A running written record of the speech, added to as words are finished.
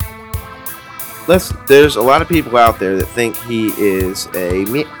There's a lot of people out there that think he is a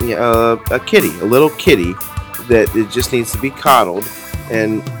kitty, a little kitty that it just needs to be coddled,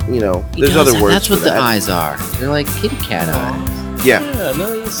 and there's other words. That's for what that. the eyes are. They're like kitty cat eyes. Yeah. Yeah,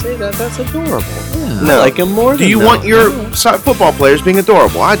 no, you say that. That's adorable. Yeah. No. I like him more. Do you want your football players being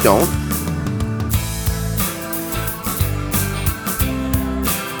adorable? I don't.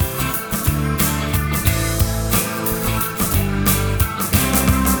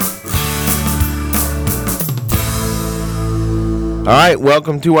 All right,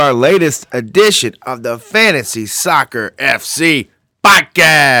 welcome to our latest edition of the Fantasy Soccer FC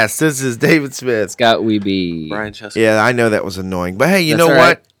podcast. This is David Smith. Scott Weeby. Brian Chester? Yeah, I know that was annoying, but hey, you That's know all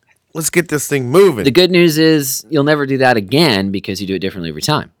what? right. Let's get this thing moving. The good news is you'll never do that again because you do it differently every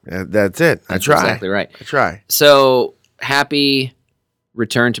time. That's it. That's I try. exactly right. I try. So happy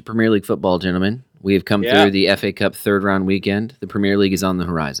return to Premier League football, gentlemen. We have come through the FA Cup third round weekend. The Premier League is on the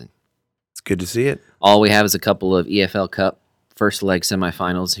horizon. It's good to see it. All we have is a couple of EFL Cup first leg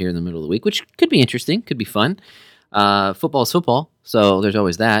semifinals here in the middle of the week, which could be interesting, could be fun. Football is football, so there's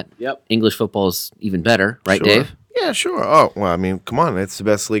always that. Yep. English football is even better, right, Sure. Dave? Yeah, sure. Oh, well, I mean, come on. It's the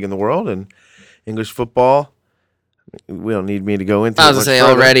best league in the world, and English football, we don't need me to go into I it was going much to say,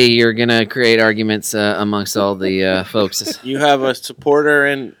 further. already you're going to create arguments amongst all the folks. You have a supporter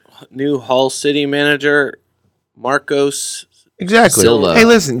and new Hull City manager, Marcos. Exactly. Silva. Hey,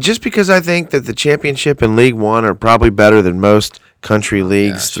 listen, just because I think that the Championship and League One are probably better than most country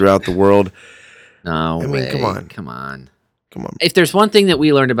leagues throughout the world, No I mean, way. come on. Come on. come on. If there's one thing that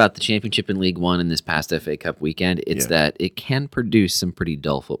we learned about the Championship in League One in this past FA Cup weekend, it's that it can produce some pretty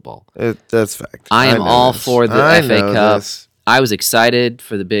dull football. That's fact. I am know all this. for the I FA know Cup. this. I was excited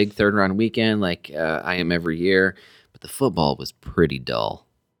for the big third round weekend like I am every year, but the football was pretty dull.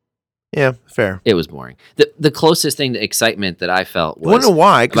 Yeah, fair. It was boring. The closest thing to excitement that I felt I wonder was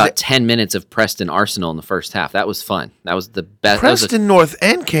why. 'Cause about 10 minutes of Preston Arsenal in the first half. That was fun. That was the best. Preston North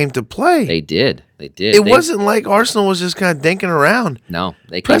End came to play. They did. It wasn't like Arsenal was just kind of dinking around. No,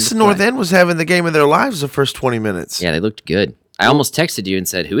 they came Preston to play. North End was having the game of their lives the first 20 minutes. Yeah, they looked good. I almost texted you and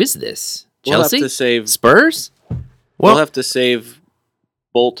said, "Who is this? We'll Chelsea? have to save. Spurs?" Well, We'll have to save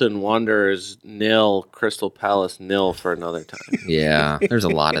Bolton Wanderers 0, Crystal Palace 0 for another time. Yeah, there's a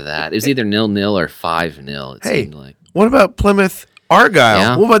lot of that. It was either 0-0 or 5-0. It Hey, seemed like. what about Plymouth Argyle?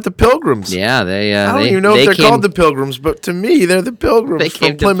 Yeah. What about the Pilgrims? Yeah, they. I don't even know if they're called the Pilgrims, but to me, they're the Pilgrims They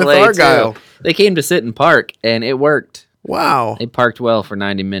came from to Plymouth play Argyle. too. They came to sit and park, and it worked. Wow. They parked well for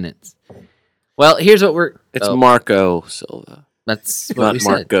 90 minutes. Well, here's what we're. It's oh, Marco Silva, That's what not we said.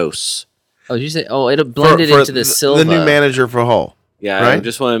 Marcos. Oh, did you say? Oh, it'll blended For into the Silva. The new manager for Hull. Yeah, I Right?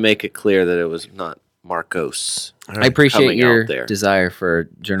 just want to make it clear that it was not Marcos. I appreciate coming your out there. desire for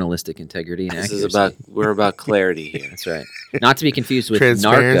journalistic integrity and This accuracy. is we're about clarity here. That's right. Not to be confused with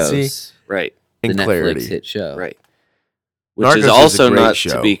Transparency. Narcos, Right, the And Netflix clarity. hit show. right. Which Narcos is is a also great not show.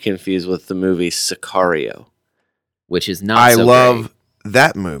 to be confused with the movie Sicario. Which is not I so love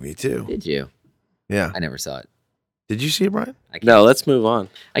that movie, too. great. Did you? Yeah. I never saw it. Did you see it, Brian? I can't, No, let's move on.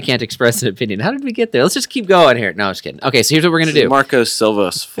 I can't express an opinion. How did we get there? Let's just keep going here. No, I'm just kidding. Okay, so here's what we're going to This is do. Marco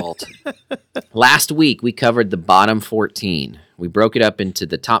Silva's fault. Last week, we covered the bottom 14. We broke it up into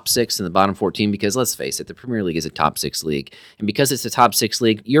the top 6 and the bottom 14 because, let's face it, the Premier League is a top 6 league. And because it's a top 6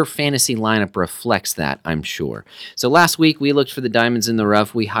 league, your fantasy lineup reflects that, I'm sure. So last week, we looked for the diamonds in the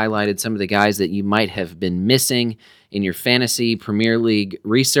rough. We highlighted some of the guys that you might have been missing in your fantasy Premier League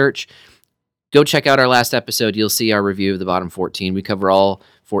research. Go check out our last episode. You'll see our review of the bottom 14. We cover all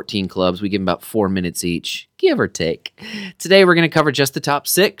 14 clubs. We give them about 4 minutes each, give or take. Today, we're going to cover just the top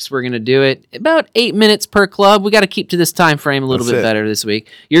 6. We're going to do it about 8 minutes per club. We got to keep to this time frame a little That's bit it. better this week.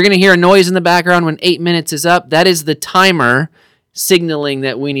 You're going to hear a noise in the background when 8 minutes is up. That is the timer signaling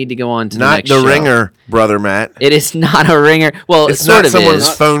that we need to go on to the Not next the show. ringer, brother Matt. It is not a ringer. Well, It's it sort not of someone's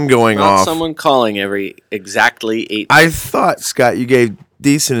is. phone going Not off. someone calling every exactly 8 I thought, Scott, you gave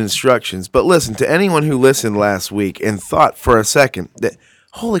decent instructions, but listen, to anyone who listened last week and thought for a second that,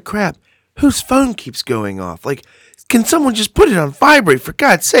 holy crap, whose phone keeps going off? Like, can someone just put it on vibrate, for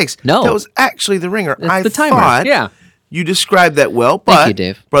God's sakes? No. That was actually the ringer. It's I the timer. thought Yeah. you described that well, but you,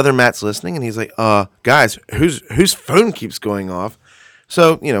 Dave. Brother Matt's listening, and he's like, guys, whose phone keeps going off?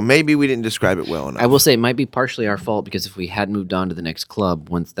 So, maybe we didn't describe it well enough. I will say it might be partially our fault because if we had moved on to the next club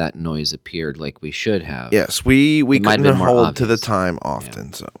once that noise appeared like we should have. Yes, we might have couldn't been more hold to the obvious. time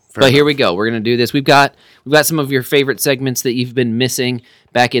often. So, fair But here enough. we go. We're going to do this. We've got some of your favorite segments that you've been missing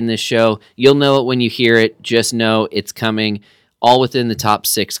back in this show. You'll know it when you hear it. Just know it's coming. All within the top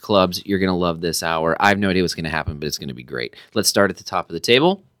 6 clubs. You're going to love this hour. I have no idea what's going to happen, but it's going to be great. Let's start at the top of the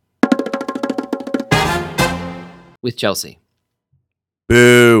table with Chelsea.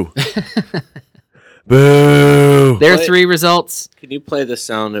 Boo. Boo. There are Play- 3 results. Can you play the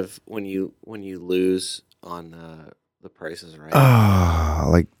sound of when you lose on The Price is Right? Ah,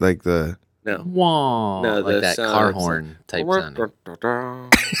 like the No. Whoa. No, Like the that sound, car it's horn type sound.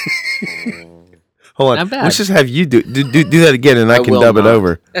 hold on. Not bad. Let's just have you do that again, and I can will dub it not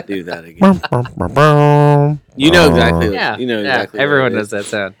over. do that again. You know exactly. Yeah. You know exactly. what Everyone it does is. that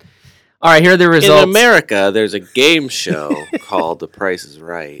sound. All right, here are the In results. America, there's a game show called The Price is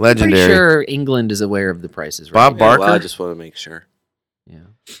Right. I'm pretty Legendary. sure England is aware of the prices, right? Bob Yeah, well, I Barker? just want to make sure.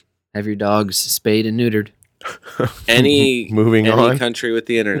 Yeah. Have your dogs spayed and neutered. Moving any on. country with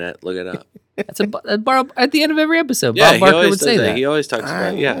the internet, look it up. That's at the end of every episode. Yeah, Bob he Barker always would does say that. that. He always talks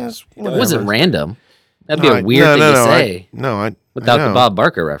about yeah. Yes, It wasn't random. That'd be No, a weird thing to say I without know. the Bob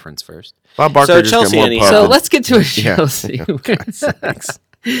Barker reference first. Bob Barker So just Chelsea got more anyhow. pub So than- let's get to a Yeah. Chelsea. Oh, God's sakes.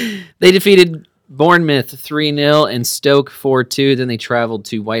 They defeated Bournemouth 3-0 and Stoke 4-2. Then they traveled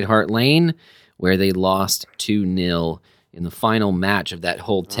to White Hart Lane, where they lost 2-0 in the final match of that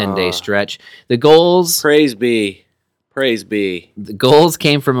whole 10-day stretch. The goals Praise be. Praise be. The goals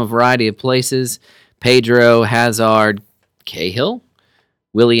came from a variety of places. Pedro, Hazard, Cahill.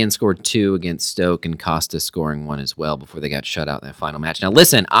 Willian scored 2 against Stoke and Costa scoring 1 as well before they got shut out in that final match. Now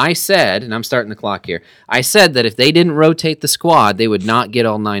listen, I said, and I'm starting the clock here, I said that if they didn't rotate the squad, they would not get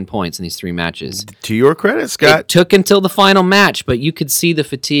all 9 points in these 3 matches. To your credit, It Scott. took until the final match, but you could see the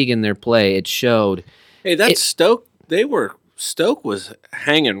fatigue in their play. It showed. Hey, that's Stoke. Stoke was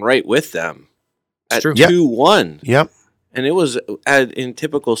hanging right with them at true. Yep. 2-1. Yep. And it was in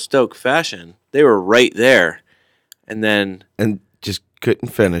typical Stoke fashion. They were right there. And then, And just couldn't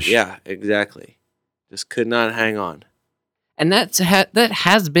finish. yeah, exactly. Just could not hang on. And that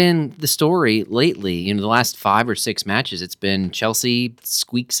has been the story lately. You know, the last 5 or 6 matches, it's been Chelsea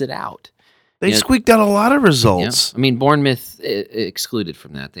squeaks it out. They Yeah. squeaked out a lot of Yeah. results. I mean, Bournemouth excluded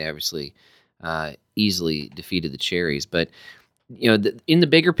from that. They obviously easily defeated the Cherries. But, you know, in the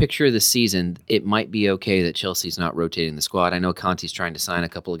bigger picture of the season, it might be okay that Chelsea's not rotating the squad. I know Conte's trying to sign a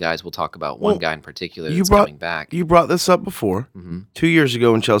couple of guys. We'll talk about one Well, guy in particular you that's brought- coming back. You brought this up before. Mhm. 2 years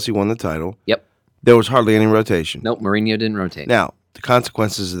ago when Chelsea won the title, Yep. there was hardly any rotation. Nope, Mourinho didn't rotate. Now, the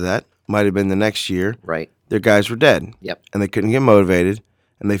consequences of that might have been the next year, Right. their guys were dead. Yep. And they couldn't get motivated,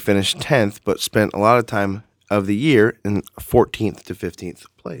 and they finished 10th, but spent a lot of time of the year in 14th to 15th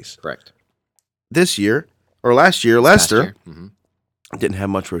place. Correct. This year, or last year, Last Leicester year. Mhm. didn't have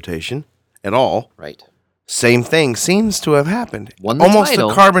much rotation at all. Right. Same thing seems to have happened. Won the Almost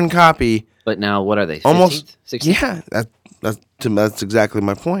title. a carbon copy. But now, what are they? 15th? Almost. 16th? Yeah, that's exactly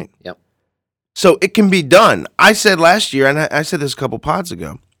my point. Yep. So it can be done. I said last year, and I said this a couple pods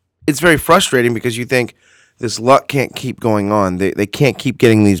ago, it's very frustrating because you think this luck can't keep going on. They can't keep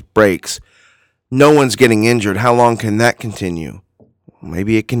getting these breaks. No one's getting injured. How long can that continue?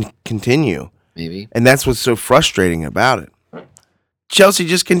 Maybe it can continue. Maybe. And that's what's so frustrating about it. Chelsea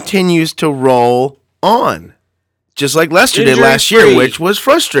just continues to roll on, just like Leicester did last year, Injury-free. which was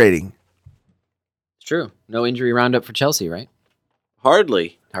frustrating. It's true. No injury roundup for Chelsea, right?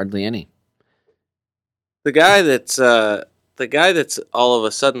 Hardly. Hardly any. The guy that's all of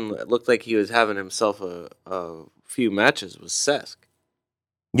a sudden it looked like he was having himself a few matches was Cesc.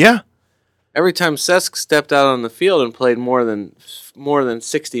 Yeah. Every time Cesc stepped out on the field and played more than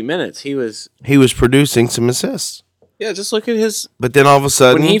 60 minutes, he was producing some assists. yeah. Just look at his But then all of a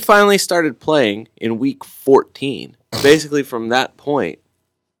sudden, when he finally started playing in week 14. Basically, from that point,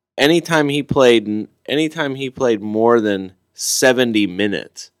 anytime he played more than 70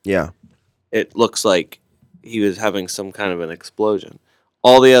 minutes, yeah. it looks like he was having some kind of an explosion.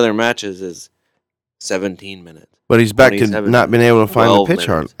 All the other matches is 17 minutes. But he's back to 27, not being able to find the 12 pitch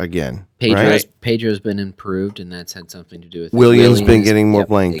minutes. again. Pedro's, Right? Pedro's been improved, and that's had something to do with it. Williams been getting more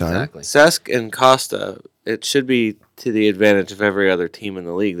playing time. Exactly. Cesc and Costa, it should be to the advantage of every other team in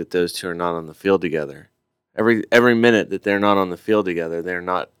the league that those two are not on the field together. Every minute that they're not on the field together, they're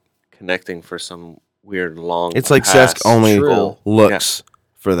not connecting for some weird long. It's like pass Cesc only goal. looks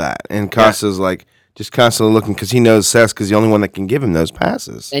for that. And Costa's like just constantly looking because he knows Cesc is the only one that can give him those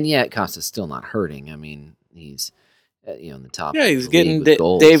passes. And yet, Costa's still not hurting. I mean, he's in the top. Yeah, of he's the getting league with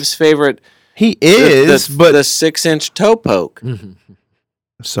goals. Dave's favorite. He the- is, the, but the 6-inch toe poke.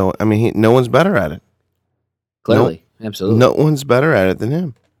 so I mean, no one's better at it. Clearly, absolutely. No one's better at it than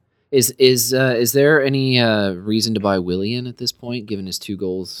him. Is there any reason to buy Willian at this point, given his 2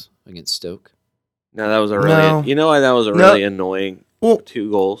 goals against Stoke? No, that was a really. No. You know why that was a No. really annoying Well, 2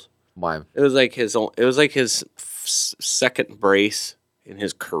 goals? Why? It was like his second brace in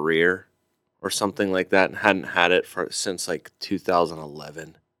his career, or something like that, and hadn't had it since like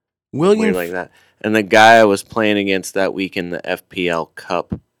 2011, William weird like that. And the guy I was playing against that week in the FPL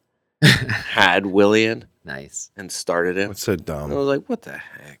Cup had Willian Nice. and started him. That's so And I dumb. was like, what the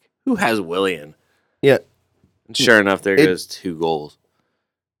heck? Who has Willian? Yeah, And sure enough, there goes 2 goals.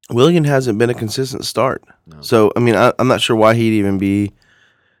 William hasn't been a consistent start. No. So, I mean, I'm not sure why he'd even be,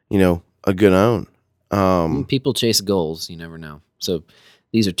 a good own. People chase goals. You never know. So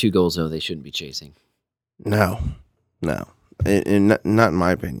these are 2 goals, though, they shouldn't be chasing. No. And not in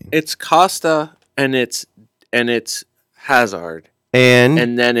my opinion. It's Costa and it's Hazard, And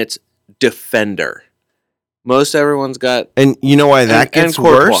and then it's defender. Most everyone's got you know why that and gets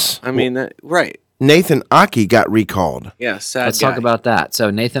Courtois. worse? I mean, right? Nathan Aki got recalled. Yeah, sad. Let's guy. talk about that. So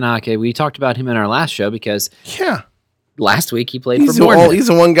Nathan Ake, we talked about him in our last show because Yeah. last week he played He's for Bournemouth he's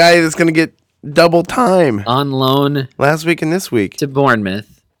the one guy that's going to get double time on loan last week and this week. to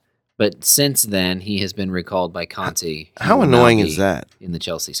Bournemouth. But since then, he has been recalled by Conte. He How will annoying not is be that? in the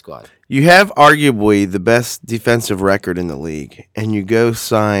Chelsea squad? You have arguably the best defensive record in the league, and you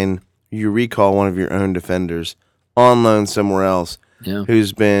recall one of your own defenders on loan somewhere else Yeah.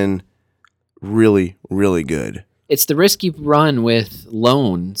 who's been really, really good. It's the risk you run with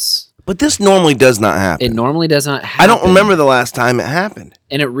loans. But this normally does not happen. It normally does not happen. I don't remember the last time it happened.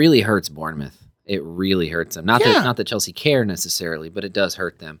 And it really hurts Bournemouth. It really hurts them. Not Yeah. that Chelsea care necessarily, but it does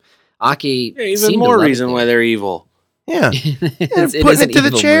hurt them. Aki, Yeah, even more reason why they're evil. Yeah. It's, putting is an it to the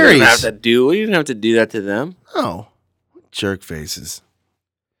evil move. cherries. We didn't have to do that to them. Oh, jerk faces.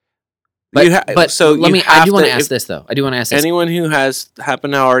 But, You ha- but so let you me. I have do want to to- ask if this though. I do want to ask this. Anyone who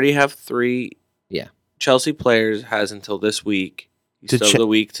happen to already have 3 Yeah. Chelsea players has until this week. You To still have the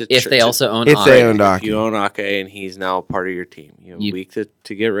week to If they also own If they Ake, owned If Ake. you own Ake and he's now a part of your team, you have You- a week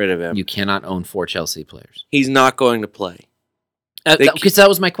to get rid of him. you cannot own 4 Chelsea players. He's not going to play. Because that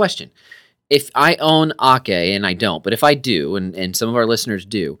was my question. If I own Ake, and I don't, but if I do, and some of our listeners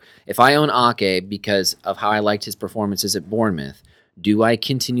do, if I own Ake because of how I liked his performances at Bournemouth, do I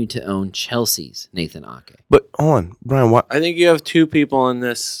continue to own Chelsea's Nathan Ake? But hold on, Brian, what? I think you have 2 people in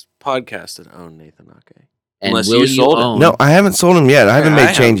this podcast that own Nathan Ake. And Unless will you you sold him. own? No, I haven't sold him yet. I haven't I made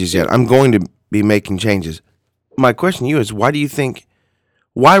have. changes yet. I'm going to be making changes. My question to you is,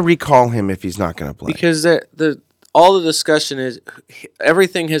 why recall him if he's not going to play? Because all the discussion is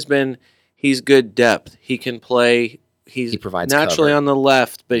everything has been he's good depth. He can play. He provides naturally cover. on the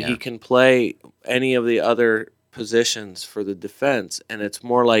left, but Yeah. he can play any of the other positions for the defense. And it's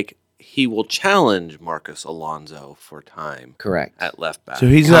more like he will challenge Marcus Alonso for time Correct. at left back. So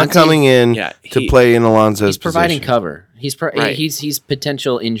he's not Conte- coming in Yeah, to play in Alonso's He's providing position. cover. Right. He's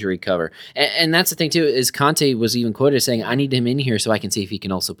potential injury cover, and that's the thing too. Is Conte was even quoted as saying, "I need him in here so I can see if he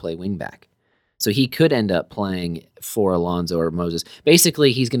can also play wing back." So he could end up playing for Alonso or Moses.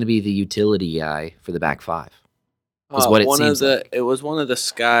 Basically, he's going to be the utility guy for the back 5. Is what it seems like. It was one of the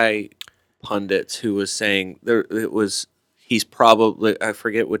Sky pundits who was saying he's probably, I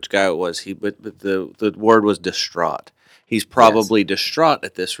forget which guy it was. But the word was distraught. He's probably distraught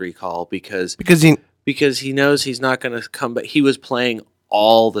at this recall because he knows he's not going to come back. He was playing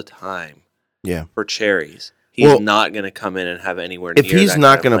all the time. Yeah. For Cherries. He's Well, not going to come in and have anywhere near If he's that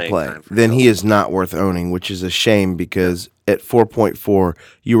not kind of going to playing play, time for then he Chelsea. is not worth owning, which is a shame because at 4.4,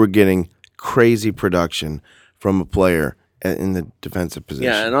 you were getting crazy production from a player in the defensive position.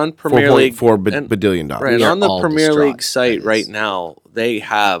 Yeah, and on Premier League $4.4 and- billion dollars. Right, and We are on the all Premier distraught, League site that right is. now, they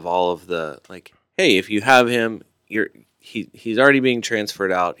have all of the hey, if you have him, he's already being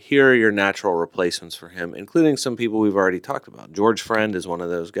transferred out. Here are your natural replacements for him, including some people we've already talked about. George Friend is one of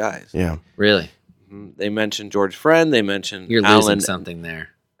those guys. Yeah. Really, They mentioned George Friend. They mentioned you're losing something there.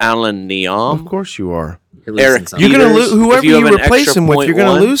 Alan Neom. Of course you are. You're losing Eric, something. You're going to Peters, lose whoever if you have you an replace extra him with. You're going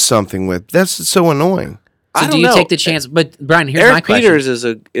 0.1. to lose something with. That's so annoying. I So don't do you know. take the chance? But Brian, here's my Eric question. Peters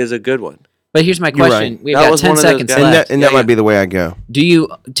is a good one. But here's my You're question. right. We've That got was 10 one of those seconds guys. And left. that Yeah, might be the way I go. Do you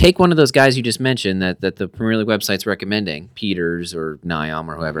take one of those guys you just mentioned that the Premier League website's recommending, Peters or Niam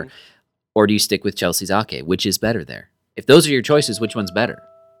or whoever, or do you stick with Chelsea's Ake? Which is better there? If those are your choices, which one's better?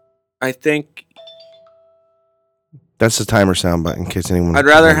 I think That's the timer sound button in case anyone. I'd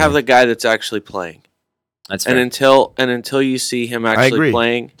rather have the guy that's actually playing. That's And fair. until you see him agree. actually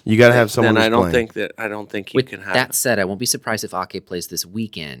playing, You got to have someone. then who's I don't playing. think you With can have that said, I won't be surprised if Ake plays this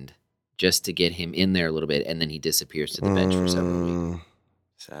weekend just to get him in there a little bit, and then he disappears to the bench for several weeks.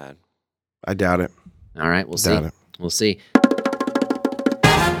 sad. I doubt it. All right, we'll see. Doubt it. We'll see.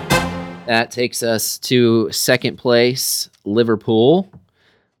 That takes us to second place, Liverpool.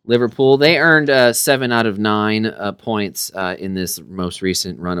 Liverpool, they earned 7 out of 9 points in this most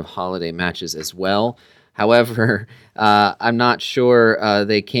recent run of holiday matches as well. However, I'm not sure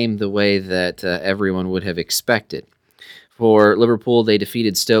they came the way that everyone would have expected. For Liverpool, they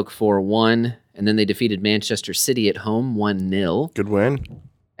defeated Stoke 4-1, and then they defeated Manchester City at home 1-0. Good win.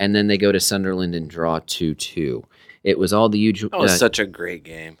 and then they go to Sunderland and draw 2-2. It was all the usual. That was such a great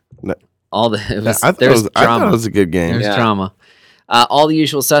game. All the it was, I thought it was a good game. There's Yeah. drama. All the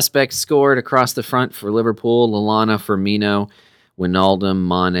usual suspects scored across the front for Liverpool: Lallana, Firmino, Wijnaldum,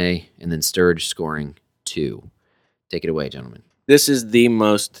 Mane, and then Sturridge scoring 2. Take it away, gentlemen. This is the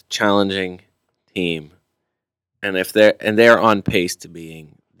most challenging team, and they're on pace to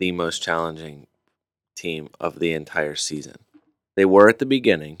being the most challenging team of the entire season. They were at the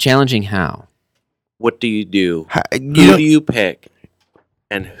beginning. Challenging how? What do you do? You Who know- do you pick,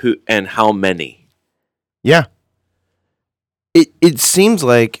 and how many? Yeah. It seems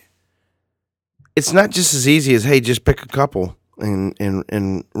like it's not just as easy as, hey, just pick a couple and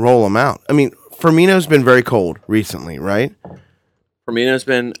roll them out. I mean, Firmino's been very cold recently, right? Firmino's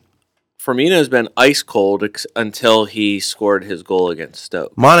been ice cold until he scored his goal against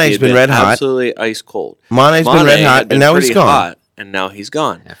Stoke. Mane's He had been red hot. absolutely ice cold. Mane's been red Mane hot, had been and now he's pretty gone. hot, and now he's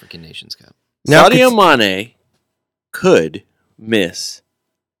gone. African Nations Cup. Now Sadio Mane could miss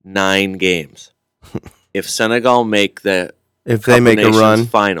 9 games if Senegal make the If they Cup of make a Nations run.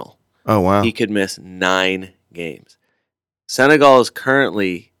 final. Oh, wow. He could miss 9 games. Senegal is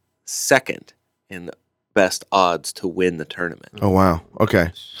currently second in best odds to win the tournament. Oh, wow.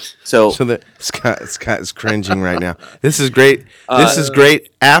 Okay. So So Scott is cringing right now. This is great. This is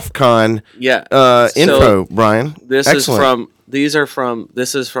great AFCON yeah, info, Brian. This Excellent.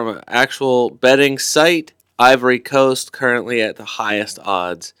 is from an actual betting site. Ivory Coast currently at the highest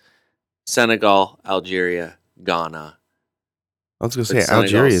odds. Senegal, Algeria, Ghana. I was going to but say,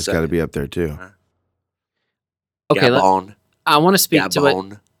 Senegal's Algeria's got to second. be up there, too. Okay, Gabon. I want to speak to what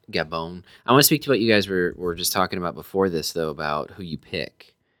Gabon. Gabon. I want to speak to what you guys were just talking about before this, though, about who you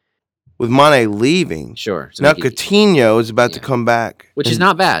pick. With Mane leaving, Sure. So now make it- Coutinho is about to Yeah. come back. which is and-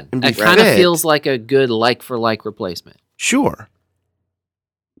 not bad. and be It kind of fit. feels like a good like-for-like replacement. Sure.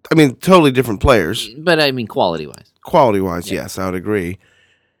 I mean, totally different players. But, I mean, quality-wise. Quality-wise, Yeah. yes, I would agree.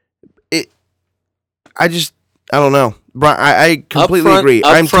 I don't know. Brian, I completely front- agree.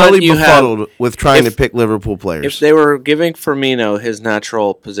 up I'm front totally you have- befuddled with trying to if- pick Liverpool players. If they were giving Firmino his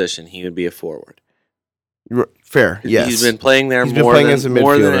natural position, he would be a forward. Fair, yes. He's been playing there He's been more playing than as a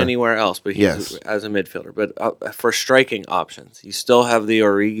more than midfielder. anywhere else, but he's Yes. as a midfielder. But for striking options, you still have the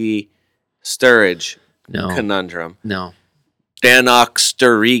Origi Sturridge No. conundrum. No. Danok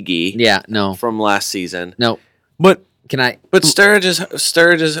Sturridge Yeah, no. from last season. No. But Can I... But Sturridge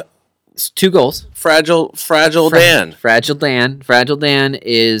is It's 2 goals. fragile Dan. Fragile Dan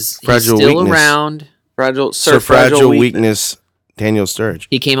is Fragile he's still weakness. around. Fragile Sir Fragile Weakness, Daniel Sturridge.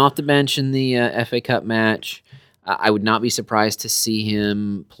 He came off the bench in the FA Cup match. I would not be surprised to see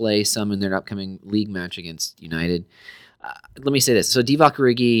him play some in their upcoming league match against United. Let me say this. So Divock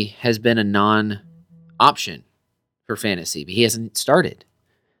Origi has been a non-option for fantasy, but he hasn't started.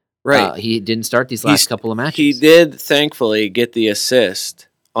 Right. He didn't start these last couple of matches. He did thankfully get the assist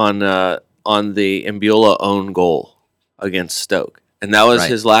on the Mbula own goal against Stoke, and that was Right.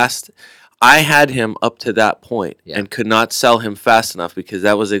 his last. I had him up to that point Yeah. and could not sell him fast enough because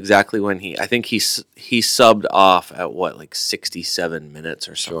that was exactly when I think he subbed off at like 67 minutes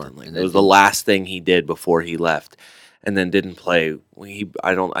or Sure. something. Like And it then was the last thing he did before he left, and then didn't play.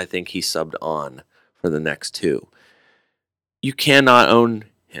 I think he subbed on for the next 2. You cannot own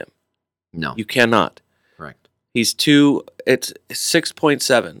him. No, You cannot. correct. It's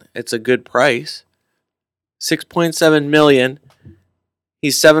 6.7. It's a good price. 6.7 million.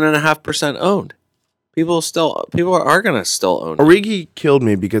 He's 7.5% owned. People are gonna still own him. Origi killed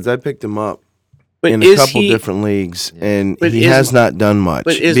me because I picked him up But in a couple different leagues, and But he is- has not done much.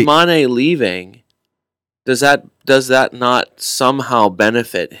 But is Mane leaving? Does that not somehow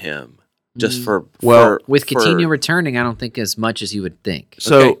benefit him? Just for Well, With for- Coutinho returning, I don't think as much as you would think.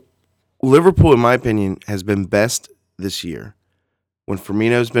 So, Okay. Liverpool, in my opinion, has been best this year when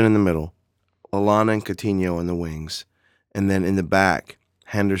Firmino's been in the middle, Lallana and Coutinho in the wings, and then in the back,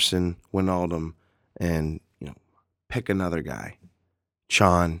 Henderson, Wijnaldum, and pick another guy,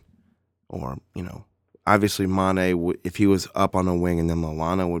 Chan, or obviously Mane. If he was up on a wing, and then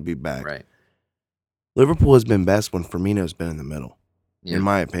Lallana would be back. Right. Liverpool has been best when Firmino's been in the middle, Yeah. in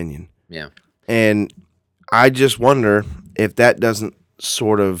my opinion. Yeah. And I just wonder if that doesn't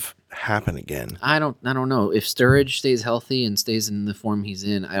sort of happen again. I don't know. If Sturridge stays healthy and stays in the form he's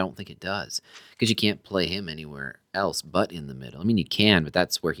in, I don't think it does. Because you can't play him anywhere else but in the middle. I mean, you can, but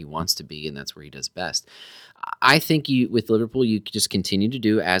that's where he wants to be and that's where he does best. I think with Liverpool, you just continue to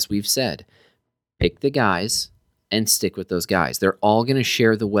do as we've said. Pick the guys and stick with those guys. They're all going to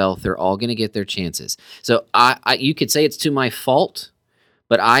share the wealth. They're all going to get their chances. So you could say it's to my fault,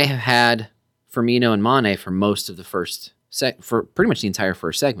 but I have had Firmino and Mane for most of the first for pretty much the entire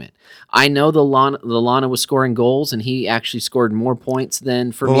first segment. I know Lallana was scoring goals, and he actually scored more points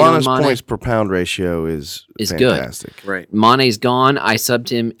than Firmino and Lallana's Mane. points per pound ratio is fantastic. Right. Mane's gone. I subbed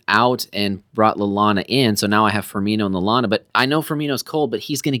him out and brought Lallana in, so now I have Firmino and Lallana. But I know Firmino's cold, but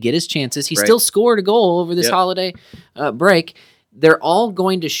he's going to get his chances. He still scored a goal over this holiday break. They're all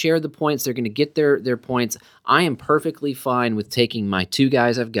going to share the points. They're going to get their points. I am perfectly fine with taking my two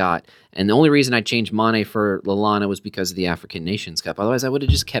guys I've got. And the only reason I changed Mane for Lallana was because of the African Nations Cup. Otherwise, I would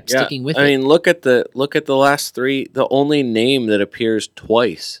have just kept sticking with it. I mean, look at the last three. The only name that appears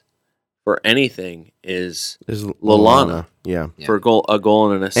twice for anything is Lallana. Yeah. For a goal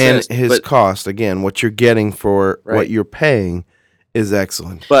and an assist. And his cost, again, what you're getting for what you're paying is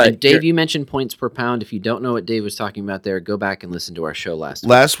excellent. But and Dave, you mentioned points per pound. If you don't know what Dave was talking about there, go back and listen to our show last week.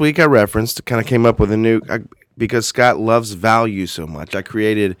 Last week I referenced, kind of came up with a new, because Scott loves value so much, I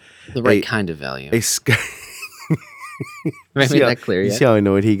created the right kind of value. a Have I made that clear You yet? see how I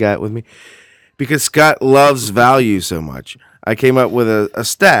know what he got with me? Because Scott loves value so much, I came up with a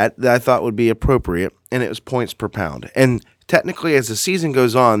stat that I thought would be appropriate, and it was points per pound. And technically, as the season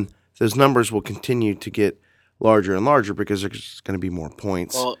goes on, those numbers will continue to get larger and larger because there's going to be more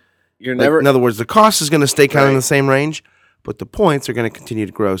points. well, you're Like, never. in other words, the cost is going to stay kind of in Right. the same range, but the points are going to continue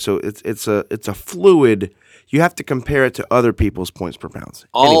to grow. So it's a fluid. You have to compare it to other people's points per pound.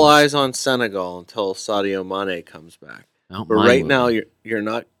 All eyes on Senegal until Sadio Mane comes back. Oh, But mine right would now, be. you're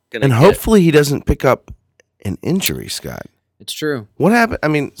not going to. And hopefully he doesn't pick up an injury, Scott. It's true. What happened? I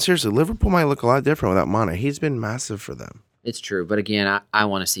mean, seriously, Liverpool might look a lot different without Mane. He's been massive for them. It's true. But again, I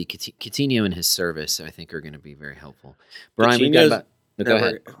want to see Coutinho and his service, I think, are going to be very helpful. Brian, we got about... No, go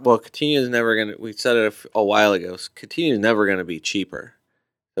ahead. Well, Coutinho's never going to. We said it a while ago. Coutinho's never going to be cheaper.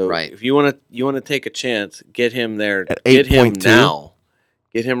 So Right. if you want to take a chance, get him there. At Get him 8.2? now.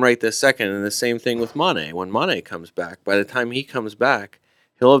 Get him right this second. And the same thing with Mane. When Mane comes back, by the time he comes back,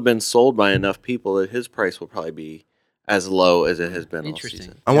 he'll have been sold by enough people that his price will probably be as low as it has been all Interesting.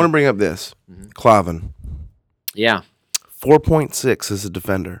 season. I want to bring up this. Klavan, Yeah. 4.6 as a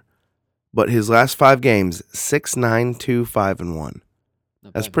defender, but his last 5 games, 6-9, 2-5, and 1.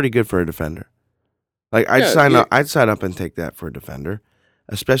 Not That's bad. pretty good for a defender. Like I'd sign up and take that for a defender,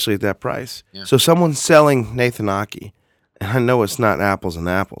 especially at that price. Yeah. So someone's selling Nathan Aki, and I know it's not apples and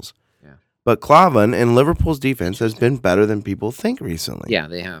apples. Yeah. But Klavan and Liverpool's defense has been better than people think recently. Yeah,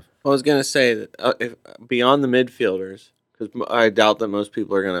 they have. I was going to say that if beyond the midfielders, because I doubt that most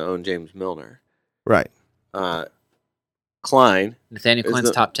people are going to own James Milner. Right. Klein, Nathaniel Is Klein's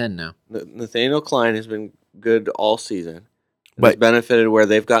the- top 10 now. Nathaniel Klein has been good all season. But- Has benefited where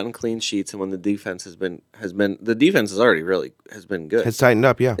they've gotten clean sheets, and when the defense has been the defense is already really has been good. It's tightened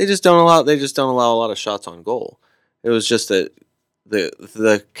up, yeah. They just don't allow a lot of shots on goal. It was just that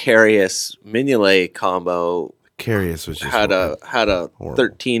the Karius Mignolet combo Karius was just had a horrible.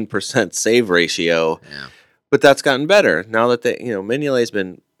 13% save ratio. Yeah. But that's gotten better now that Mignolet's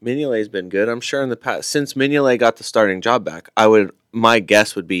been good. I'm sure in the past, since Mignolet got the starting job back, my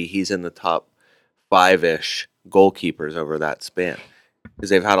guess would be he's in the top 5-ish goalkeepers over that span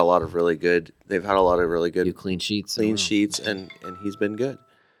because they've had a lot of really good. Few clean sheets. in a row. sheets, and he's been good.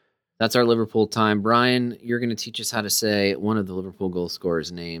 That's our Liverpool time. Brian, you're going to teach us how to say one of the Liverpool goal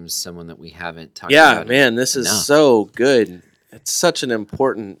scorers' names, someone that we haven't talked Yeah, about. man, this is enough. so good. It's such an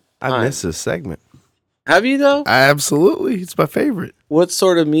important I time. miss this segment. Have you though? Absolutely. It's my favorite. What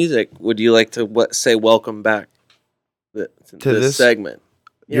sort of music would you like to say? Welcome back to this segment.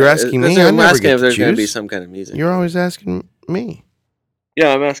 You're asking me? I'm I never asking get if to there's going to be choose. some kind of music. You're always asking me.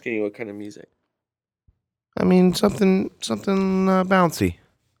 Yeah, I'm asking you what kind of music. I mean, something bouncy.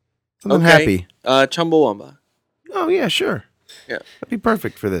 Something Okay. happy. Chumbawamba. Oh, yeah, sure. Yeah. That'd be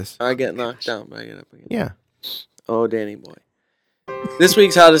perfect for this. I get knocked down, but I get up again. Yeah. Oh, Danny boy. This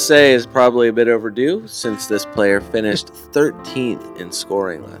week's How to Say is probably a bit overdue since this player finished 13th in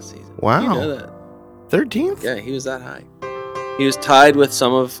scoring last season. Wow. You know that? 13th? Yeah, he was that high. He was tied with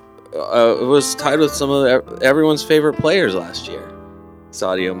some of everyone's favorite players last year.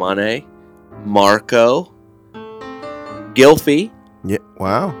 Sadio Mane, Marco, Gylfi, Yeah.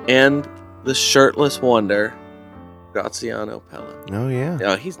 Wow. and the shirtless wonder, Graziano Pella. Oh, yeah.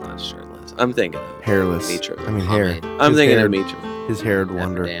 No, he's not shirtless. I'm thinking of Hairless. Mitrovic. I mean, hair. Pomade. I'm His thinking hair- of Mitrovic. His haired Never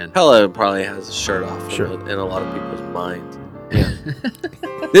wonder. Dan. Pella probably has his shirt off Sure. in a lot of people's minds. Yeah.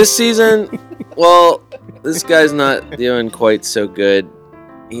 This season, well, this guy's not doing quite so good.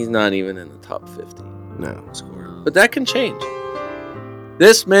 He's not even in the top 50 No. scorer. But that can change.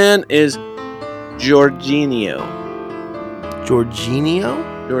 This man is Jorginho.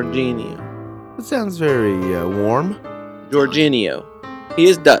 Jorginho? Jorginho. That sounds very warm. Jorginho. He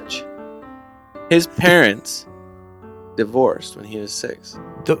is Dutch. His parents divorced when he was 6.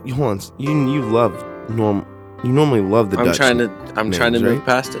 Hold on. You love You normally love the Dutch. I'm trying to move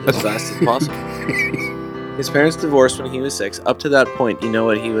past it as fast as possible. His parents divorced when he was 6. Up to that point, you know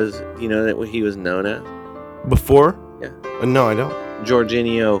what he was known as? Before? Yeah. No, I don't.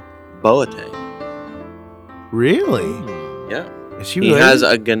 Jorginho Boateng. Really? Yeah. Is he He related? has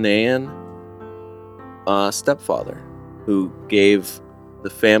a Ghanaian stepfather who gave the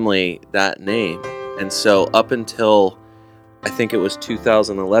family that name. And so up until, I think it was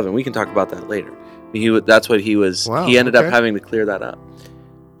 2011, we can talk about that later. That's what he was. Wow, he ended up okay. having to clear that up.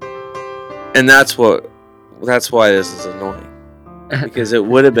 And that's why this is annoying. Because it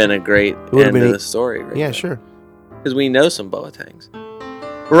would have been a great end to the story. Right yeah, there. sure. Because we know some Boatengs.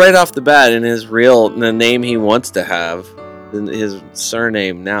 Right off the bat, the name he wants to have, his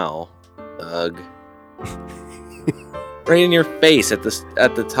surname now, Ugh. Right in your face at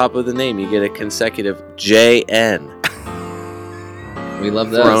the top of the name, you get a consecutive JN We love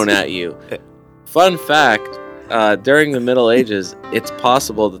those. thrown at you. Fun fact, during the Middle Ages, it's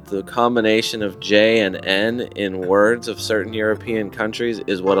possible that the combination of J and N in words of certain European countries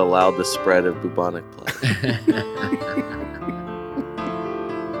is what allowed the spread of bubonic plague.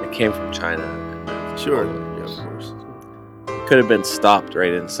 It came from China. Sure. Yeah, of course. Could have been stopped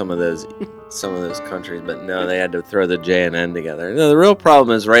right in some of those countries, but no, they had to throw the J and N together. No, the real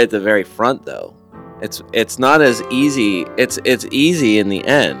problem is right at the very front, though. It's not as easy. It's easy in the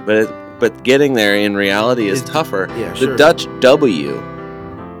end, but getting there in reality is tougher. Yeah, The sure. Dutch W.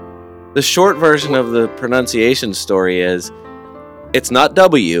 The short version of the pronunciation story is, it's not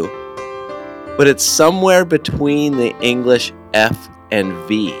W, but it's somewhere between the English F and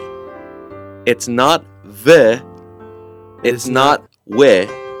V. It's not V. It's not W.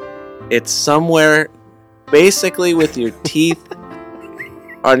 It's somewhere basically with your teeth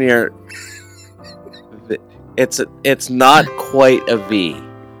on your... It's not quite a V.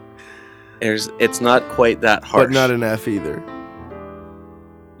 It's not quite that harsh. But not an F either.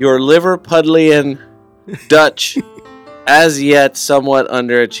 Your Liverpudlian Dutch, as yet somewhat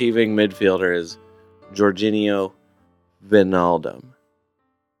underachieving midfielder is Jorginho Wijnaldum.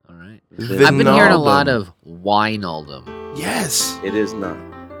 All right. Wijnaldum. I've been hearing a lot of Wijnaldum. Yes. It is not.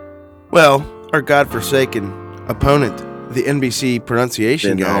 Well, our godforsaken opponent, the NBC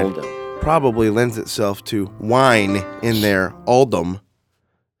pronunciation guide, Wijnaldum. probably lends itself to wine in their Aldum.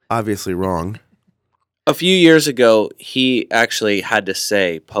 Obviously wrong. A few years ago, he actually had to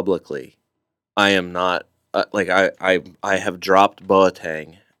say publicly, "I am not I have dropped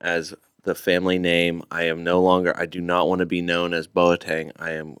Boateng as the family name. I do not want to be known as Boateng.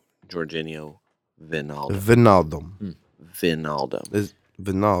 I am Jorginho Wijnaldum." Wijnaldum. Wijnaldum. Is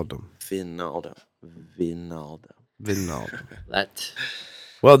Wijnaldum. Wijnaldum. Wijnaldum. Wijnaldum. That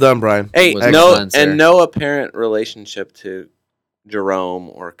Well done, Brian. Hey, Was no, fun, sir. and no apparent relationship to Jerome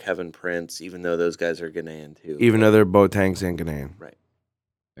or Kevin Prince, even though those guys are Ghanaian too. Even though they're Boatengs and Ghanaian. Right.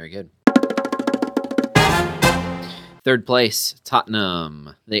 very good. Third place,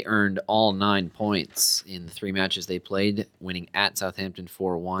 Tottenham. They earned all 9 points in the 3 matches they played, winning at Southampton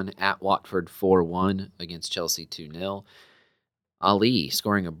 4-1, at Watford 4-1, against Chelsea 2-0. Ali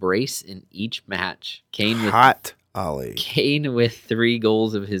scoring a brace in each match. Hot Ali. Kane with 3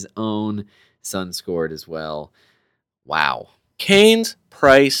 goals of his own. Son scored as well. Wow. Kane's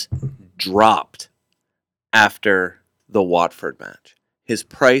price dropped after the Watford match. His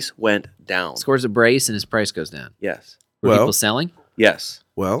price went down. Scores a brace and his price goes down. Yes. Were Well- people selling? Yes.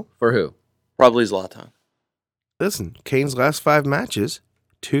 Well, For who? Probably Zlatan. listen, Kane's last 5 matches,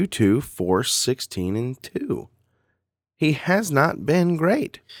 2-2, 4-16, and 2. He has not been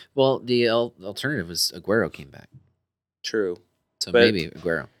great. Well, the alternative was Aguero came back. True. So But- maybe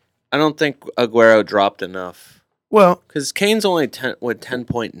Aguero. I don't think Aguero dropped enough. Well, Because Kane's only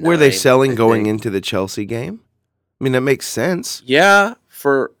 10.9. were they selling I going think. into the Chelsea game? I mean, that makes sense. Yeah,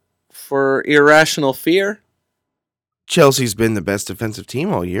 for irrational fear. Chelsea's been the best defensive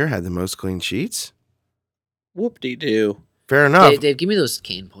team all year, had the most clean sheets. Whoop-de-doo. Fair enough. Dave, give me those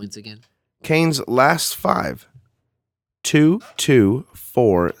Kane points again. Kane's last 5, 2-2,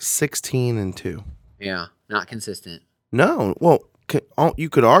 4-16, and 2. Yeah, not consistent. No, well, you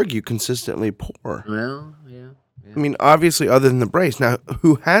could argue consistently poor. Well, yeah. I mean, obviously, other than the brace. Now,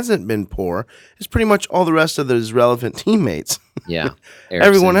 who hasn't been poor is pretty much all the rest of those relevant teammates. Yeah.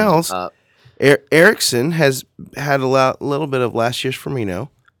 Everyone Eriksen, else. Ericsson has had a little bit of last year's Firmino.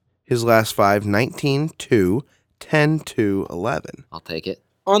 His last 5, 19-2, 10-2, 11. I'll take it.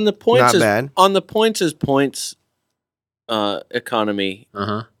 On the points Not is, bad. On the points economy,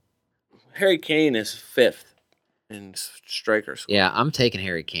 Uh-huh. Harry Kane is 5th in striker score. Yeah, I'm taking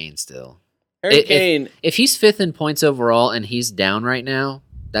Harry Kane still. Harry Kane. If he's 5th in points overall and he's down right now,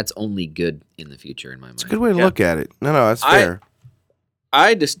 that's only good in the future in my mind. It's a good way to Yeah. look at it. No, that's fair.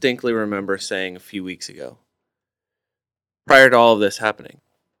 I distinctly remember saying a few weeks ago, prior to all of this happening,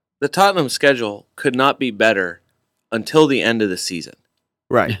 the Tottenham schedule could not be better until the end of the season.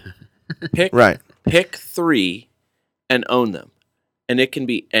 Right. Pick Right. pick 3 and own them. And it can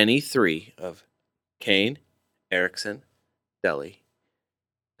be any 3 of Kane, Eriksen, Dele,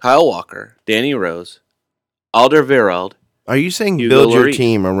 Kyle Walker, Danny Rose, Alderweireld. Are you saying Hugo build your Lloris.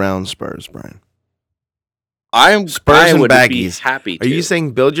 team around Spurs, Brian? Spurs and would be baggies. happy to. Are you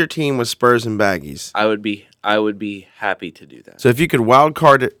saying build your team with Spurs and baggies? I would be happy to do that. So if you could wild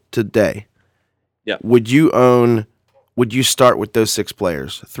card it today, Yeah. would you start with those 6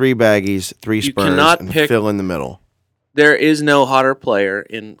 players? 3 baggies, 3 You Spurs, cannot and pick- fill in the middle. There is no hotter player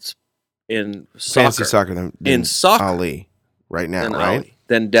in Fantasy soccer than In soccer. Ali right now, than right? Ali,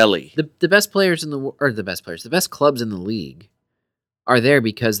 than Dele. The best players the best clubs in the league are there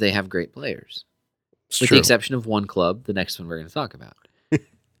because they have great players. It's With true. the exception of one club, the next one we're going to talk about.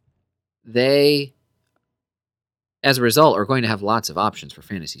 They, as a result, are going to have lots of options for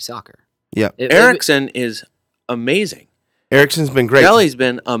fantasy soccer. Yeah. Eriksen is amazing. Eriksen's been great, Dele's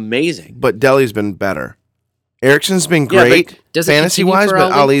been amazing. but Dele's been better. Eriksen's been Yeah, but great does it fantasy continue wise, for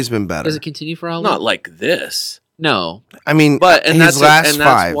but Ali? Ali's been better. Does it continue for Ali? Not like this. No. I mean, But and his that's last and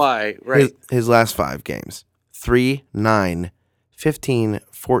that's 5. why, right? His last 5 games. 3, 9, 15,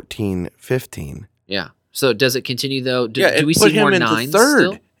 14, 15. Yeah. So does it continue though? Do and we put see more him into nines third.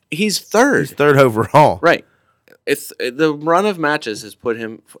 still? He's third. He's 3rd overall. Right. It's the run of matches has put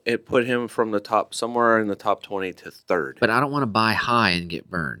him from the top somewhere in the top 20 to 3rd. But I don't want to buy high and get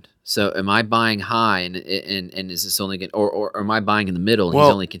burned. So am I buying high and is this only going or am I buying in the middle and Well,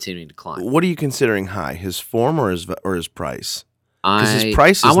 he's only continuing to climb? What are you considering high? His form or his price? 'cause his I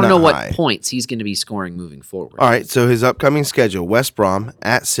price I is want to not know what high. points he's going to be scoring moving forward. All right, so his upcoming schedule: West Brom,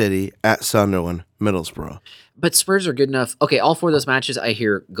 at City, at Sunderland, Middlesbrough. But Spurs are good enough. Okay, all 4 of those matches I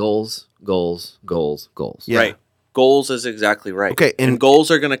hear goals, goals, goals, goals. Yeah. Right. Goals is exactly right. Okay, and and- goals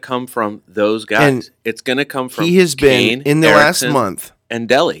are going to come from those guys. And It's going to come from He has Kane, been in the last Eriksen, month, and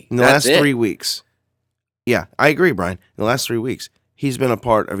Dele. in the That's last it. 3 weeks. Yeah, I agree, Brian. In the last 3 weeks, he's been a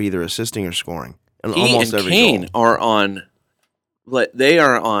part of either assisting or scoring, and He almost and every Kane goal. are on. They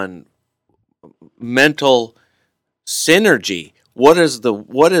are on mental synergy. What is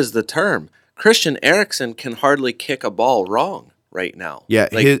the term? Christian Eriksen can hardly kick a ball wrong right now. Yeah,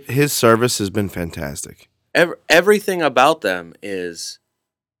 like his service has been fantastic. everything about them is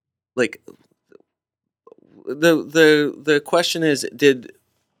like the question is did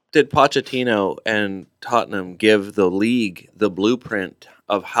Pochettino and Tottenham give the league the blueprint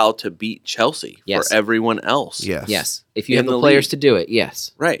of how to beat Chelsea Yes. for everyone else? Yes. Yes. If you In have the the players league. to do it,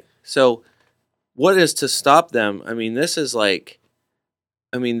 yes. Right. So what is to stop them? I mean, this is like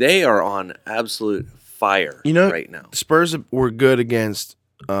they are on absolute fire right now. Spurs were good against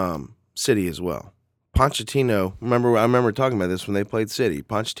City as well. Pochettino, I remember talking about this when they played City.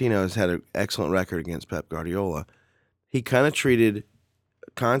 Pochettino has had an excellent record against Pep Guardiola. He kind of treated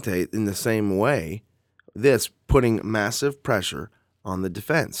Conte in the same way, putting massive pressure on the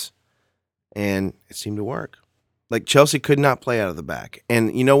defense. And it seemed to work. Like Chelsea could not play out of the back.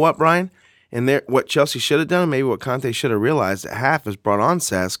 And you know what, Brian? And what Chelsea should have done, maybe what Conte should have realized at half, is brought on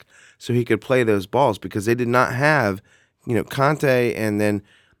Cesc so he could play those balls, because they did not have, Conte and then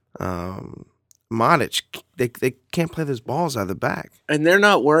Matic. They can't play those balls out of the back. And they're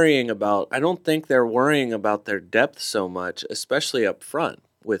not worrying about, I don't think they're worrying about their depth so much, especially up front.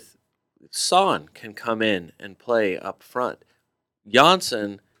 With Son can come in and play up front.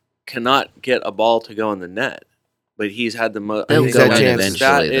 Janssen cannot get a ball to go in the net, but he's had the most. They'll He's had go in chances.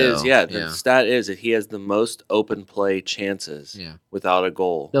 eventually, The though. stat is that he has the most open play chances Yeah. without a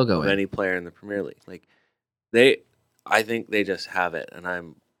goal They'll go of in. any player in the Premier League. Like I think they just have it,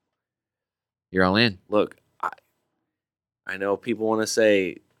 and You're all in. look. I know people want to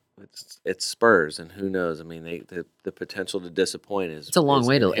say it's Spurs, and who knows? I mean, the potential to disappoint is It's a long is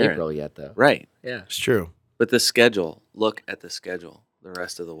way till inherent. April yet, though. right? Yeah. It's true. But the schedule. Look at the schedule. The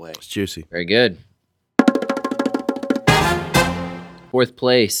rest of the way. It's juicy. Very good. 4th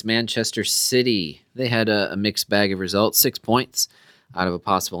place, Manchester City. They had a mixed bag of results. 6 points out of a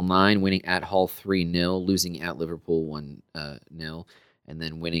possible 9, winning at Hull 3-0, losing at Liverpool 1-0, and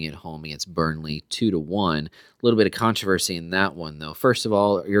then winning at home against Burnley 2-1. A little bit of controversy in that one, though. First of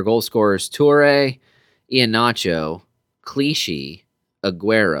all, your goal scorers, Toure, Iheanacho, Clichy,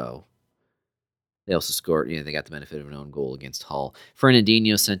 Aguero. They also scored, they got the benefit of an own goal against Hull.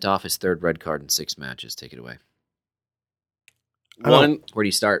 Fernandinho sent off his 3rd red card in 6 matches. Take it away. I don't- One Where do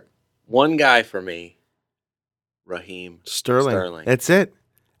you start? One guy for me, Raheem Sterling. That's it.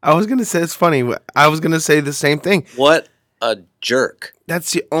 I was gonna say it's funny. I was gonna say the same thing. What a jerk!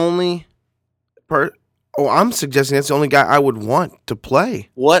 That's the only I'm suggesting that's the only guy I would want to play.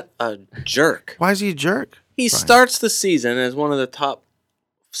 What a jerk! Why is he a jerk? He starts the season as one of the top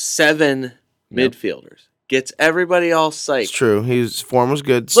 7 midfielders. Gets everybody all psyched. It's true. His form was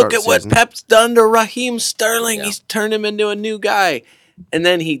good. Look at what Pep's done to Raheem Sterling. Yeah. He's turned him into a new guy. And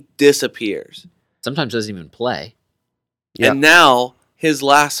then he disappears. Sometimes doesn't even play. Yeah. And now his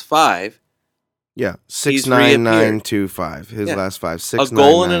last 5. Yeah, 6-9-9-2-5. His last 5. 6 a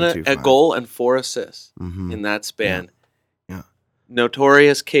goal 9, and 9, 2, a 5. goal and 4 assists in that span. Yeah.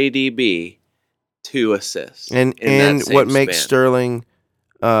 Notorious KDB, 2 assists. And what makes Sterling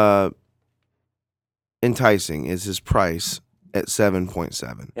enticing is his price at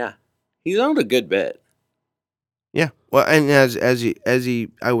 7.7. Yeah, he's owned a good bit. Yeah, well, and as he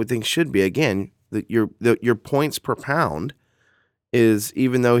I would think should be again. Your points per pound is,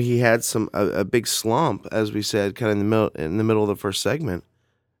 even though he had a big slump, as we said, kind of in the middle of the first segment,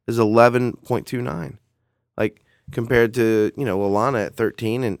 is 11.29. Like compared to Lallana at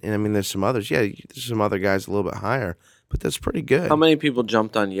 13, and I mean there's some others. Yeah, there's some other guys a little bit higher, but that's pretty good. How many people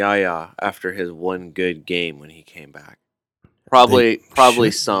jumped on Yaya after his one good game when he came back? Probably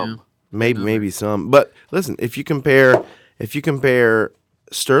some. Yeah. Maybe some. But listen, if you compare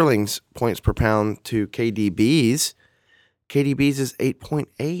Sterling's points per pound to KDB's is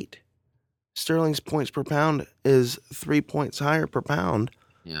 8.8. Sterling's points per pound is 3 points higher per pound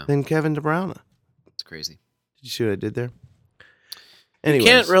than Kevin De Bruyne. It's crazy. Did you see what I did there? Anyways.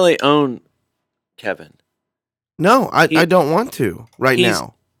 You can't really own Kevin. No, I don't want to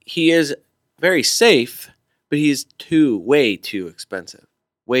now. He is very safe, but he's way too expensive.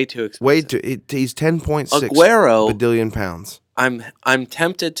 Way too expensive. He's 10.6 Aguero, badillion pounds. I'm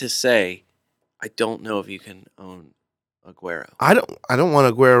tempted to say I don't know if you can own Aguero. I don't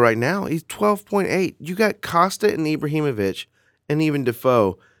want Aguero right now. He's 12.8. You got Costa and Ibrahimovic and even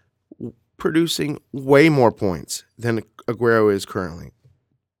Defoe producing way more points than Aguero is currently.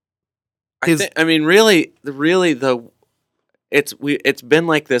 It's been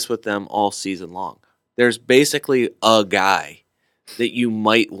like this with them all season long. There's basically a guy that you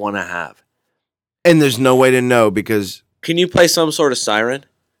might want to have. And there's no way to know because... Can you play some sort of siren?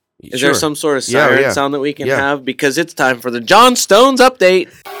 Is there some sort of siren sound that we can have? Because it's time for the John Stones update.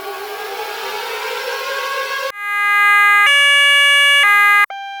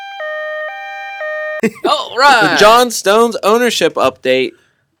 All right. The John Stones ownership update.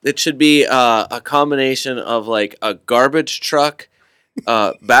 It should be a combination of like a garbage truck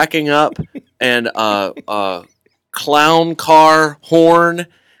backing up and a clown car horn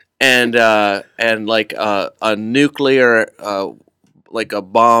and like a nuclear like a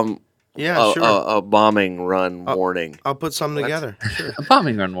bomb. Yeah, sure. A bombing run warning. I'll put something together. Sure. A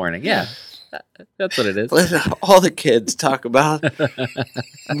bombing run warning. Yeah, that's what it is. All the kids talk about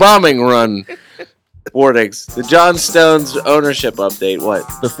bombing run warnings. The John Stones ownership update. What?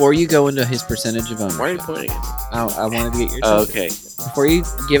 Before you go into his percentage of ownership. Why are you pointing at me? I wanted to get your. Oh, okay. Before you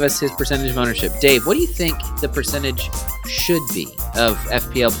give us his percentage of ownership, Dave, what do you think the percentage should be of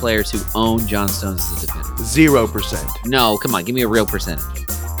FPL players who own John Stones as a defender? 0%. No, come on, give me a real percentage.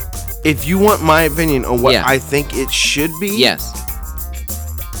 If you want my opinion on what I think it should be, yes,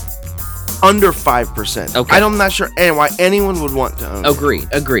 under 5%. Okay. I'm not sure why anyone would want to own it.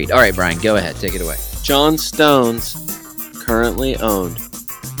 Agreed. All right, Brian, go ahead. Take it away. John Stones currently owned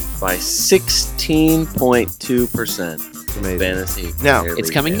by 16.2%. Fantasy. Now, it's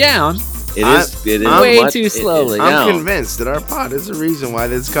coming down. It is way too slowly. I'm convinced that our pod is the reason why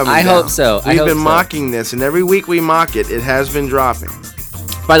this is coming down. I hope so. We've been mocking this, and every week we mock it, it has been dropping.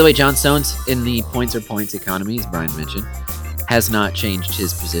 By the way, John Stones, in the points economy, as Brian mentioned, has not changed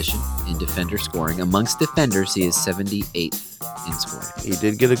his position in defender scoring. Amongst defenders, he is 78th in scoring. He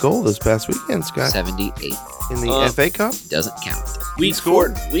did get a goal this past weekend, Scott. 78th. In the FA Cup? Doesn't count. Week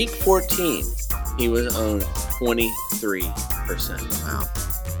 14, he was owned 23%. Wow.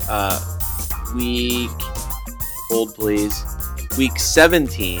 Hold please. Week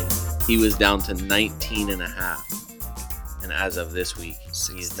 17, he was down to 19.5. And as of this week,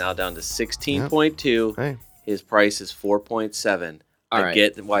 he's now down to 16.2. Yep. Hey. His price is 4.7. I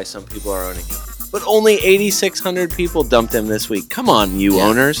get why some people are owning him. But only 8,600 people dumped him this week. Come on,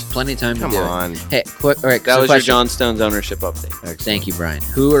 owners. Plenty of time to do Come on. it. Hey, all right. That was your John Stones ownership update. Excellent. Thank you, Brian.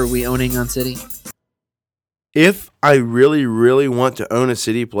 Who are we owning on City? If I really, really want to own a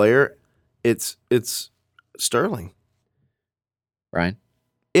City player, it's Sterling. Brian?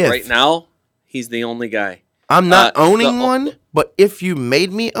 Right now, he's the only guy. I'm not owning one, But if you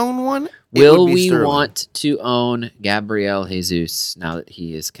made me own one, Will it would be we Sterling. want to own Gabriel Jesus now that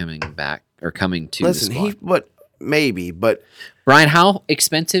he is coming back or coming to Listen, the squad? but Brian, how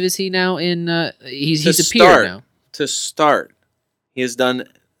expensive is he now? He's To a peer start, now. To start, he has done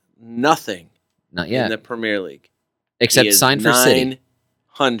nothing Not in yet, the Premier League. except He is sign for City,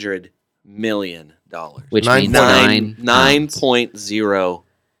 $900 million. which Nine means point- 9.0.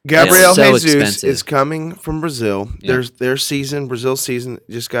 Gabriel So Jesus expensive. is coming from Brazil. Yeah. Brazil's season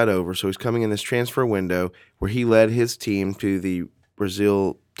just got over, so he's coming in this transfer window where he led his team to the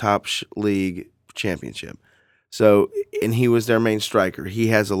Brazil top league championship. So, and he was their main striker. He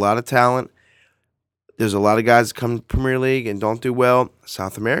has a lot of talent. There's a lot of guys that come to Premier League and don't do well.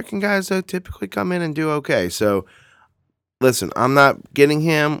 South American guys, though, typically come in and do okay. So, listen, I'm not getting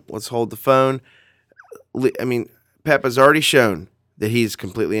him. Let's hold the phone. I mean, Pep has already shown that he's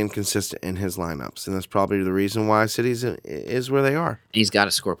completely inconsistent in his lineups, and that's probably the reason why City's is where they are. he's got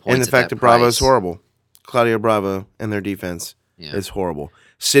to score points. And the at fact that that Bravo is price. horrible. Claudio Bravo and their defense Yeah. is horrible.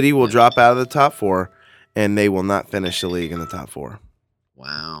 City will drop out of the top 4, and they will not finish the league in the top 4.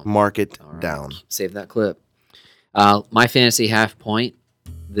 Wow. Mark it All right. down. Save that clip. My fantasy half point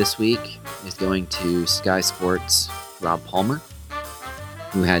this week is going to Sky Sports' Rob Palmer,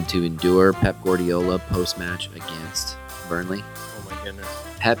 who had to endure Pep Guardiola post-match against Burnley. Oh, my goodness.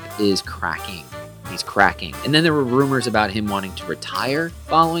 Pep is cracking. He's cracking. And then there were rumors about him wanting to retire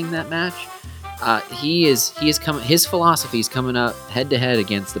following that match. He is coming. His philosophy is coming up head to head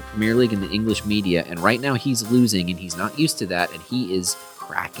against the Premier League and the English media, and right now he's losing, and he's not used to that, and he is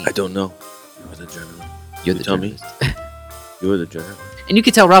cracking. I don't know. You're the journalist. You're You the tell me. journalist. You're the journalist. And you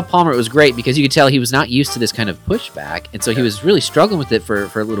could tell Rob Palmer it was great because you could tell he was not used to this kind of pushback, and so he was really struggling with it for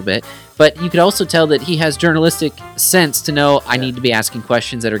a little bit. But you could also tell that he has journalistic sense to know I need to be asking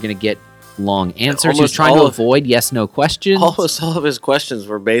questions that are going to get long answers. He was Almost trying to all of- avoid yes/no questions. All of his questions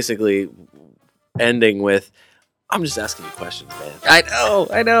were basically ending with, I'm just asking you questions, man.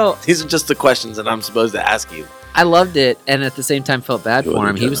 I know. These are just the questions that I'm supposed to ask you. I loved it, and at the same time felt bad You are for the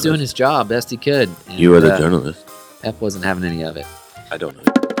him. He was doing his job best he could. And, journalist. Pep wasn't having any of it. I don't know.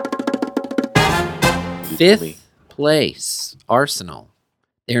 You tell me. Fifth place, Arsenal.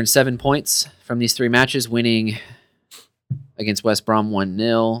 They earned 7 points from these 3 matches, winning against West Brom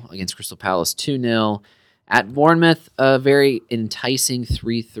 1-0, against Crystal Palace 2-0. At Bournemouth, a very enticing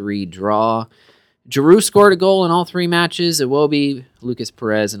 3-3 draw. Giroud scored a goal in all 3 matches. Iwobi, Lucas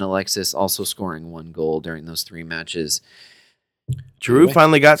Perez, and Alexis also scoring 1 goal during those 3 matches. Giroud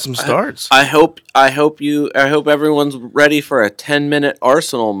finally got some starts. I hope everyone's ready for a 10-minute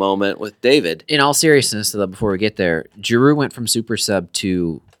Arsenal moment with David. In all seriousness, though, before we get there, Giroud went from super sub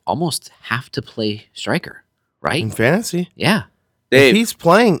to almost have to play striker, right? in fantasy. Yeah. Dave, He's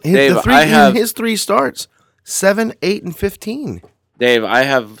playing Dave, his 3 starts, 7, 8, and 15. Dave, I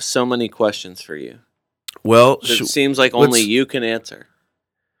have so many questions for you. Well, It seems like only let's- you can answer.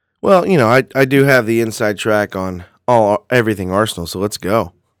 well, I do have the inside track on everything Arsenal, so let's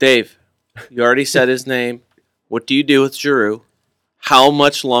go. Dave, you already said his name. What do you do with Giroud? How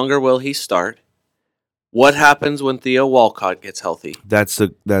much longer will he start? What happens when Theo Walcott gets healthy? That's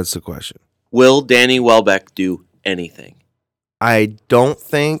the question. Will Danny Welbeck do anything? I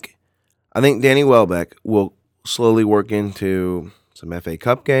think Danny Welbeck will slowly work into some FA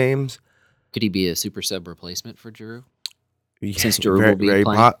Cup games. Could he be a super sub replacement for Giroud? Yeah, Since Giroud will be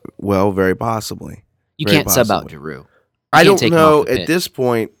playing? very possibly. You Very can't sub out possibly. Giroud. I can't don't take him know off the at pitch. this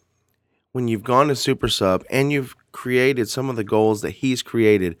point when you've gone to super sub and you've created some of the goals that he's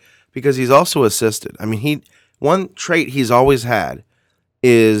created because he's also assisted. I mean, one trait he's always had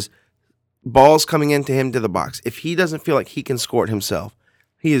is balls coming into him to the box. If he doesn't feel like he can score it himself,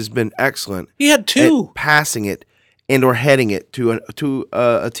 he has been excellent He had 2. at passing it and or heading it to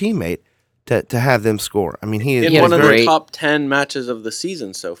a teammate to have them score. I mean, he In had one a of the great- top 10 matches of the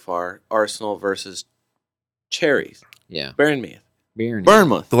season so far, Arsenal versus Cherries. Yeah. Bournemouth.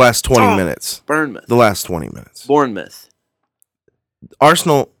 Bournemouth. the last 20 Oh. minutes. Bournemouth. The last 20 minutes. Bournemouth.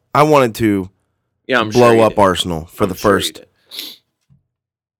 Arsenal, I wanted to Yeah, I'm blow sure you up did. Arsenal for I'm the sure you first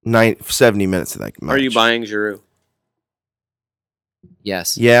did. 70 minutes of that match. Are you buying Giroud?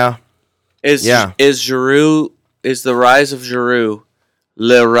 Yes. Yeah. Is Giroud, is the rise of Giroud,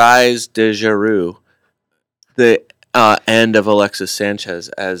 le rise de Giroud, the end of Alexis Sanchez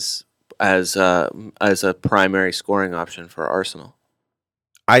as a primary scoring option for Arsenal?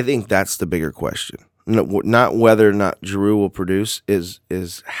 I think that's the bigger question. No, not whether or not Giroud will produce, is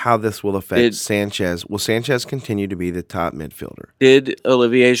how this will affect Sanchez. Will Sanchez continue to be the top midfielder? Did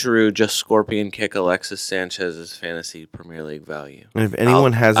Olivier Giroud just scorpion kick Alexis Sanchez's fantasy Premier League value? And if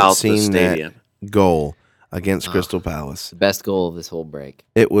anyone hasn't out the seen that stadium. goal, against Crystal Palace. The best goal of this whole break.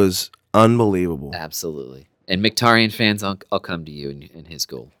 It was unbelievable. Absolutely. And Mkhitaryan fans, I'll come to you in his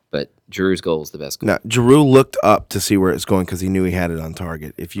goal. But Giroud's goal was the best goal. Now, Giroud looked up to see where it's going because he knew he had it on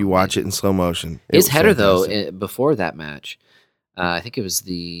target. If you watch it in slow motion. His header, fantastic. though, before that match, I think it was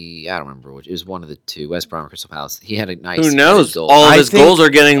I don't remember which. It was one of the two, West Brom or Crystal Palace. He had a nice Who knows? goal. All of I his think- goals are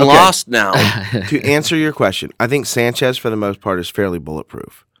getting okay. lost now. To answer your question, I think Sanchez, for the most part, is fairly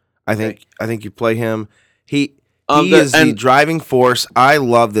bulletproof. I think you play him. He is the driving force. I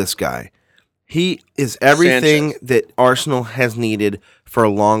love this guy. He is everything that Arsenal has needed for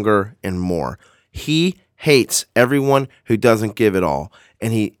longer and more. He hates everyone who doesn't give it all.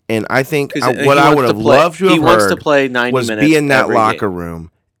 And I think what I would have loved to have he wants heard to play 90 was minutes be in that every locker game.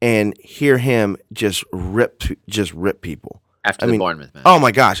 room and hear him just rip people. After the Bournemouth match. Oh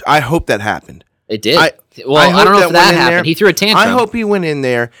my gosh, I hope that happened. It did. I I hope don't know if went that in happened. there. He threw a tantrum. I hope he went in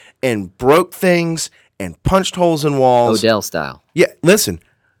there and broke things and punched holes in walls. Odell style. Yeah, listen,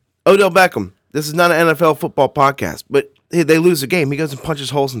 Odell Beckham. This is not an NFL football podcast, but they lose a game. He goes and punches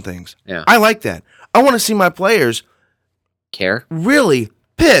holes in things. Yeah. I like that. I want to see my players Care? really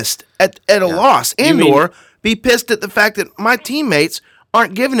pissed at a loss or be pissed at the fact that my teammates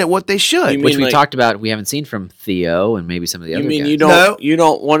aren't giving it what they should. You Which mean we like- talked about. We haven't seen from Theo and maybe some of the other You mean guys. you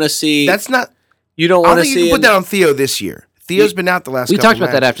don't want to see? That's not. You don't I don't want to think you see. can put that on Theo this year. Theo's been out the last. We couple talked about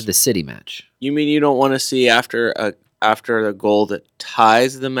that matches. after the City match. You mean you don't want to see after a goal that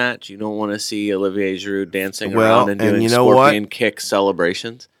ties the match? You don't want to see Olivier Giroud dancing Well, around and and doing you know what? scorpion kick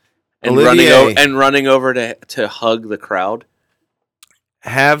celebrations and Olivier- running over to hug the crowd.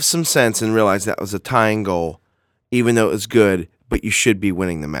 Have some sense and realize that was a tying goal, even though it was good. But you should be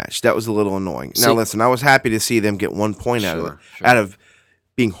winning the match. That was a little annoying. Now See- listen, I was happy to see them get 1 point out of it, Sure. out of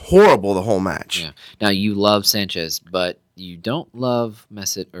being horrible the whole match. Yeah. Now you love Sanchez, but you don't love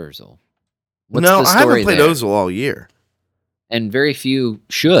Mesut Ozil. What's No, the I story haven't played there? Ozil all year. And very few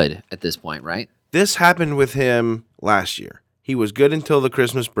should at this point, right? This happened with him last year. He was good until the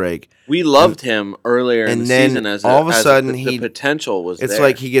Christmas break. We loved him earlier in and the then season as all of a sudden the potential was It's there.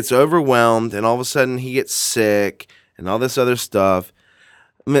 like he gets overwhelmed, and all of a sudden he gets sick, and all this other stuff.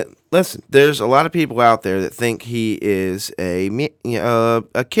 I mean, listen, there's a lot of people out there that think he is a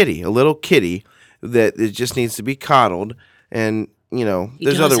kitty, a little kitty that it just needs to be coddled, and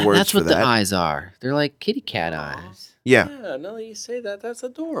there's other words That's for what that. the eyes are. They're like kitty cat eyes. Yeah. Yeah, now that you say that, that's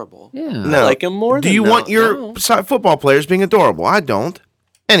adorable. Yeah. I No. like him more Do than you that. want your No. football players being adorable? I don't.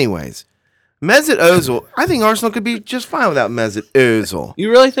 Anyways, Mesut Ozil, I think Arsenal could be just fine without Mesut Ozil. You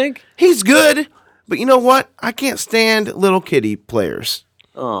really think? He's good, but you know what? I can't stand little kitty players.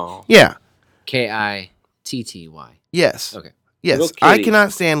 Oh. Yeah. Kitty. Yes. Okay. Yes. Little I kitty.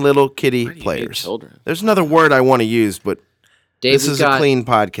 cannot stand little kitty Why do you hate players. children? There's another word I want to use, but Dave, this we've is a got clean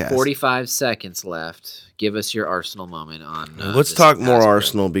podcast. 45 seconds left. Give us your Arsenal moment on. Let's this talk more past break.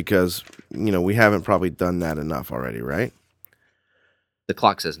 Arsenal because we haven't probably done that enough already, right? The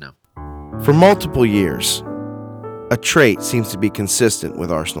clock says no. For multiple years, a trait seems to be consistent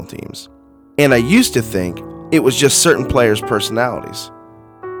with Arsenal teams. And I used to think it was just certain players' personalities.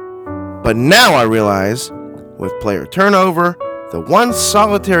 But now I realize, with player turnover, the one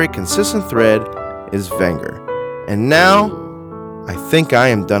solitary consistent thread is Wenger. And now, I think I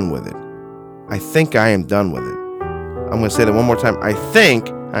am done with it. I think I am done with it. I'm going to say that one more time. I think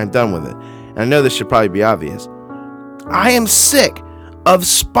I'm done with it. And I know this should probably be obvious. I am sick of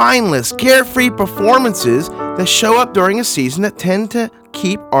spineless, carefree performances that show up during a season that tend to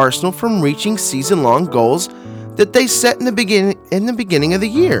keep Arsenal from reaching season-long goals that they set in the beginning of the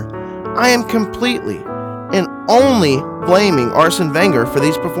year. I am completely and only blaming Arsene Wenger for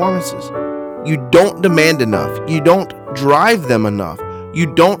these performances. You don't demand enough. You don't drive them enough.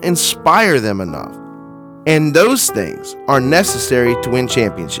 You don't inspire them enough. And those things are necessary to win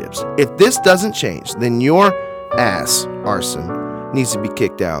championships. If this doesn't change, then your ass, Arsene, needs to be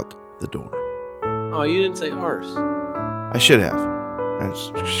kicked out the door. Oh, you didn't say arse. I should have. I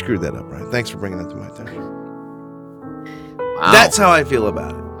screwed that up, Ryan. Thanks for bringing that to my attention. Wow. That's how I feel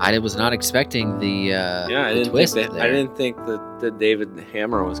about it. I was not expecting the I the didn't twist think that. there. I didn't think that David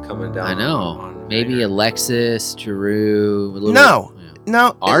Hammer was coming down. I know. on Maybe Wenger. Alexis, Giroud. A little, No. yeah.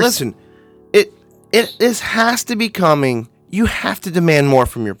 No, Ars- listen. This has to be coming. You have to demand more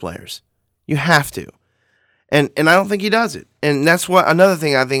from your players. You have to. And I don't think he does it. And that's what another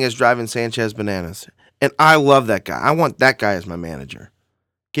thing I think is driving Sanchez bananas. And I love that guy. I want that guy as my manager.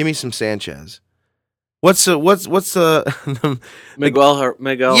 Give me some Sanchez. What's the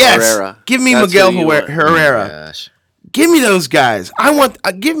Miguel yes, Herrera. give me That's Miguel who you want. Herrera. Gosh. Give me those guys. I want.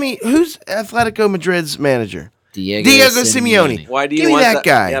 Give me who's Atletico Madrid's manager? Diego Simeone. Why do you Give me want that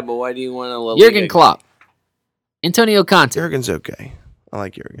guy. Yeah, but why do you want a La Jurgen Liga Klopp. Antonio Conte. Jurgen's okay. I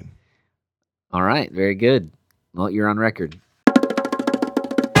like Jurgen. All right, very good. Well, you're on record.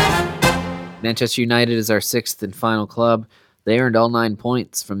 Manchester United is our 6th and final club. They earned all 9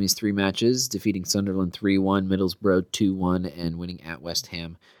 points from these 3 matches, defeating Sunderland 3-1, Middlesbrough 2-1, and winning at West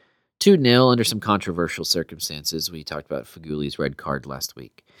Ham 2-0 under some controversial circumstances. We talked about Faguli's red card last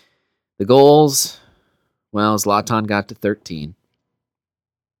week. The goals, well, Zlatan got to 13.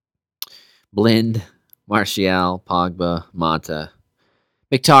 Blind, Martial, Pogba, Mata,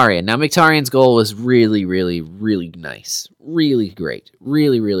 Mkhitaryan. Now, Mkhitaryan's goal was really, really, really nice. Really great.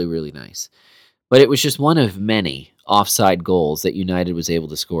 Really, really, really nice. But it was just one of many offside goals that United was able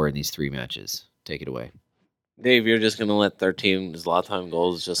to score in these 3 matches. Take it away. Dave, you're just going to let 13 Zlatan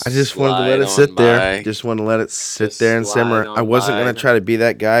goals just I just wanted to let it sit there. Just wanted to let it sit there and simmer. I wasn't going to try to be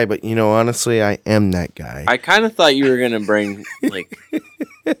that guy, but, honestly, I am that guy. I kind of thought you were going to bring,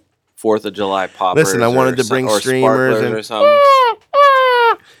 4th of July poppers. Listen, I wanted to bring streamers or something.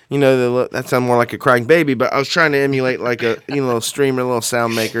 That sounded more like a crying baby, but I was trying to emulate like a little streamer, little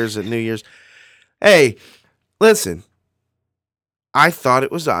sound makers at New Year's. Hey, listen, I thought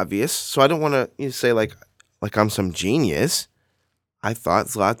it was obvious, so I don't want to say like I'm some genius. I thought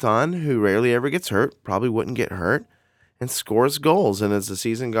Zlatan, who rarely ever gets hurt, probably wouldn't get hurt, and scores goals. And as the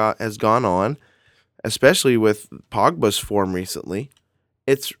season has gone on, especially with Pogba's form recently,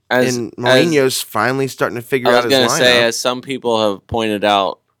 Mourinho's finally starting to figure out his lineup. I was going to say, as some people have pointed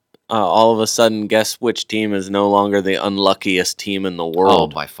out, all of a sudden, guess which team is no longer the unluckiest team in the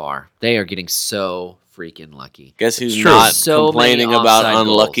world? Oh, by far. They are getting so freaking lucky. Guess who's not complaining about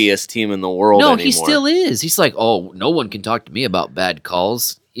unluckiest team in the world anymore? No, he still is. He's like, oh, no one can talk to me about bad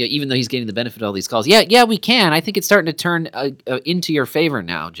calls. Yeah, even though he's getting the benefit of all these calls. Yeah, we can. I think it's starting to turn into your favor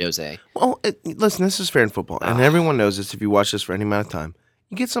now, Jose. Well, listen, this is fair in football, and everyone knows this if you watch this for any amount of time.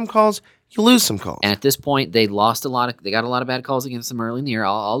 You get some calls, you lose some calls. And at this point, they got a lot of bad calls against them early in the year.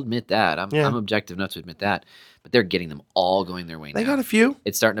 I'll admit that. I'm objective enough to admit that. But they're getting them all going their way now. They got a few.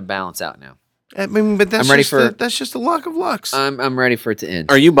 It's starting to balance out now. I mean, but that's just a luck of lucks. I'm ready for it to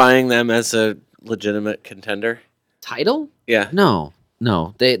end. Are you buying them as a legitimate contender? Title? Yeah. No.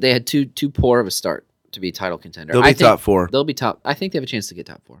 They had too poor of a start to be a title contender. They'll be top 4. They'll be top. I think they have a chance to get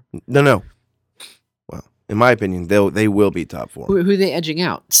top 4. No. Well, in my opinion, they will be top 4. Who are they edging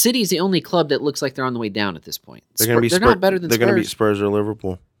out? City's the only club that looks like they're on the way down at this point. They're not better than Spurs. They're going to beat Spurs or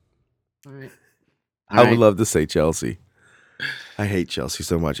Liverpool. All right. I would love to say Chelsea. I hate Chelsea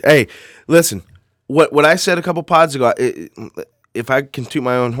so much. Hey, listen, what I said a couple pods ago, if I can toot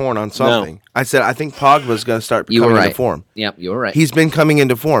my own horn on something, I said I think Pogba's going to start coming into form. Yep, you were right. He's been coming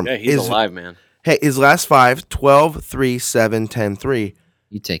into form. Yeah, he's alive, man. Hey, his last 5, 12, 3, 7, 10, 3.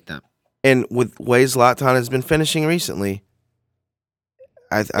 You take that. And with way Zlatan has been finishing recently,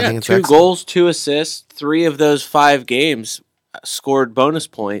 I think it's 2 excellent. goals, 2 assists, 3 of those 5 games scored bonus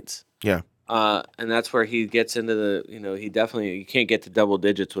points. Yeah. And that's where he gets into the, you can't get to double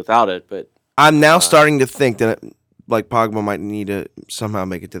digits without it. But I'm now starting to think that Pogba might need to somehow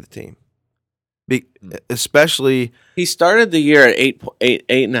make it to the team. Especially. He started the year at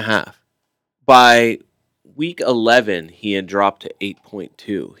 8.5. By week 11, he had dropped to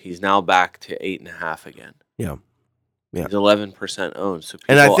 8.2. He's now back to 8.5 again. Yeah. He's 11% owned. So people,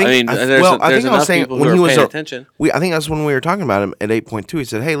 and I think, there's enough people who are paying attention. I think that's when we were talking about him at 8.2. He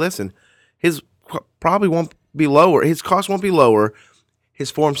said, hey, listen, his probably won't be lower. His cost won't be lower.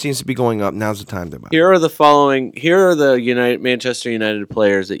 His form seems to be going up. Now's the time to buy. Here are the Manchester United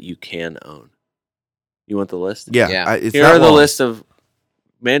players that you can own. You want the list? Yeah. Here are the list of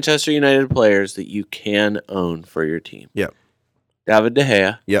Manchester United players that you can own for your team. Yep. David De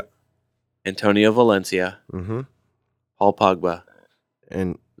Gea. Yep. Antonio Valencia. Mm-hmm. Paul Pogba.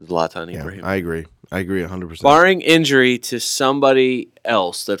 And Zlatan Ibrahimovic. I agree 100%. Barring injury to somebody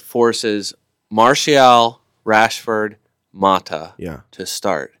else that forces Martial, Rashford, Mata to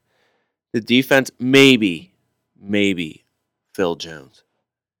start. The defense, maybe Phil Jones.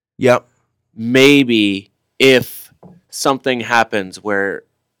 Yep. Maybe if something happens where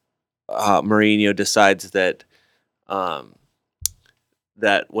Mourinho decides that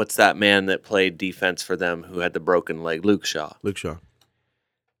what's that man that played defense for them who had the broken leg? Luke Shaw.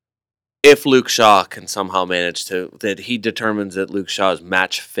 If Luke Shaw can somehow manage that he determines that Luke Shaw is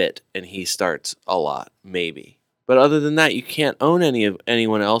match fit and he starts a lot, maybe. But other than that, you can't own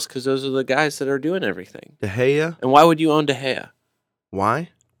anyone else because those are the guys that are doing everything. De Gea. And why would you own De Gea? Why?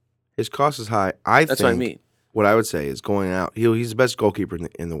 His cost is high. That's what I mean. What I would say is going out. He's the best goalkeeper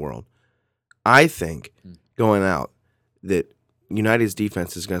in the world. I think going out that United's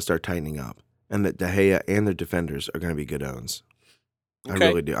defense is going to start tightening up, and that De Gea and their defenders are going to be good owns. Okay. I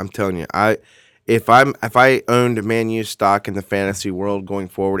really do. I'm telling you. if I owned a Man U stock in the fantasy world going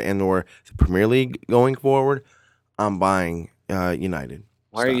forward and or the Premier League going forward, I'm buying United.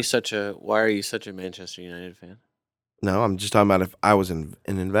 Why are you such a Manchester United fan? No, I'm just talking about if I was an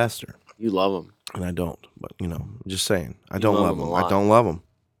investor. You love them. And I don't, but I'm just saying. I You don't love love him a them. lot. I don't love them.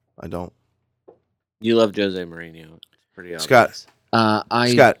 I don't. You love Jose Mourinho. It's pretty obvious. Scott, I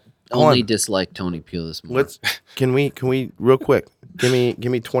Scott, hold only on. dislike Tony Pulis more. Can we real quick? Give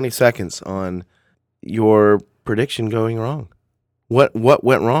me 20 seconds on your prediction going wrong. What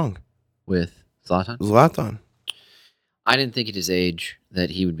went wrong? With Zlatan? Zlatan. I didn't think at his age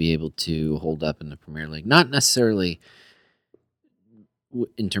that he would be able to hold up in the Premier League. Not necessarily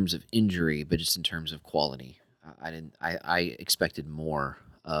in terms of injury, but just in terms of quality. I expected more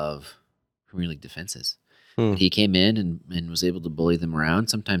of Premier League defenses. He came in and was able to bully them around,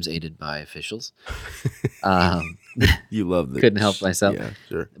 sometimes aided by officials. You love that. Couldn't help myself. Yeah,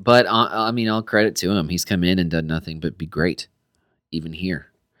 sure. But all credit to him. He's come in and done nothing but be great, even here.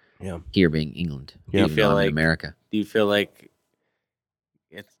 Yeah. Here being England. Yeah. Even Feel though I'm like- in America. Do you feel like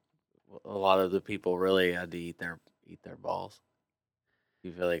it's a lot of the people really had to eat their balls? Do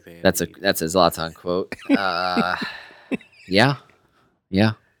you feel like they? That's a Zlatan quote. Yeah,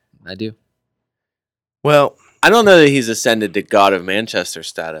 I do. Well, I don't know that he's ascended to God of Manchester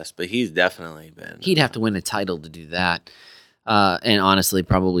status, but he's definitely been. He'd have to win a title to do that, and honestly,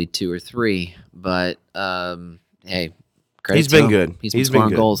 probably 2 or 3. But hey, credit He's to been him. good. He's been He's been scoring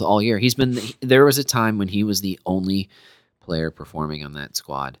good. goals all year. There was a time when he was the only player performing on that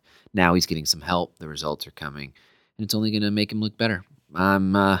squad. Now he's getting some help. The results are coming, and it's only going to make him look better.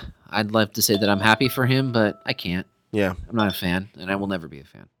 I'd love to say that I'm happy for him, but I can't. yeah. I'm not a fan, and I will never be a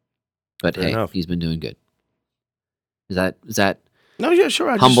fan. But Fair hey, enough. he's been doing good. Is that No, yeah,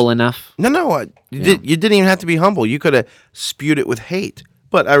 sure. humble enough? No. You didn't even have to be humble. You could have spewed it with hate.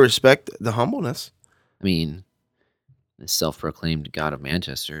 But I respect the humbleness. I mean, the self-proclaimed god of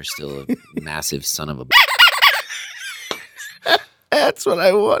Manchester is still a massive son of a. That's what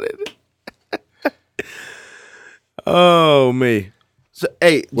I wanted. Oh, me. So,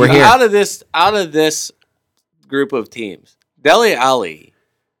 hey, We're dude, here. out of this group of teams. Dele Alli,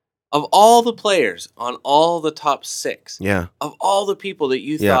 of all the players on all the top 6, Yeah. of all the people that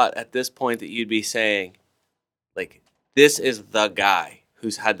you Yeah. thought at this point that you'd be saying, like, this is the guy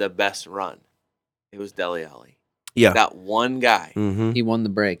who's had the best run, it was Dele Alli. Yeah. That one guy. Mm-hmm. He won the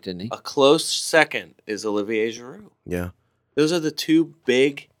break, didn't he? A close second is Olivier Giroud. Yeah. Those are the 2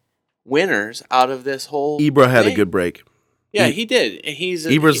 big winners out of this whole Ibra had a thing. good break. Yeah, he did. He's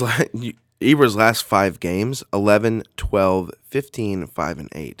Ibra's last 5 games, 11, 12, 15, 5, and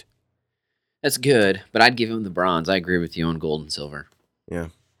 8. That's good, but I'd give him the bronze. I agree with you on gold and silver. Yeah.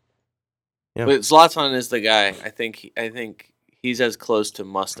 Yeah. But Zlatan is the guy. I think he's as close to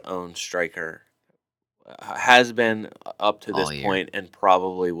must-own striker. Has been up to this All year. point and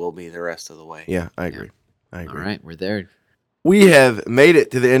probably will be the rest of the way. Yeah, I agree. I agree. All right, we're there. We have made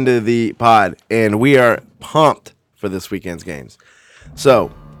it to the end of the pod, and we are pumped for this weekend's games.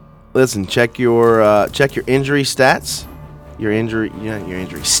 So, listen, check your injury stats, your injury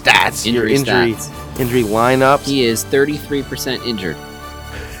stats, Injury your injury stats. injury lineups. He is 33% injured.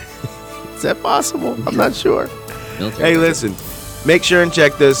 Is that possible? I'm not sure. Military Hey, does listen, make sure and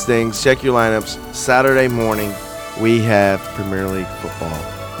check those things. Check your lineups. Saturday morning, we have Premier League football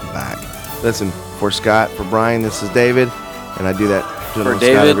back. Listen, for Scott, for Brian, this is David, and I do that to For Scott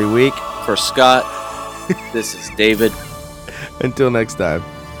David. every week. For Scott, this is David. Until next time.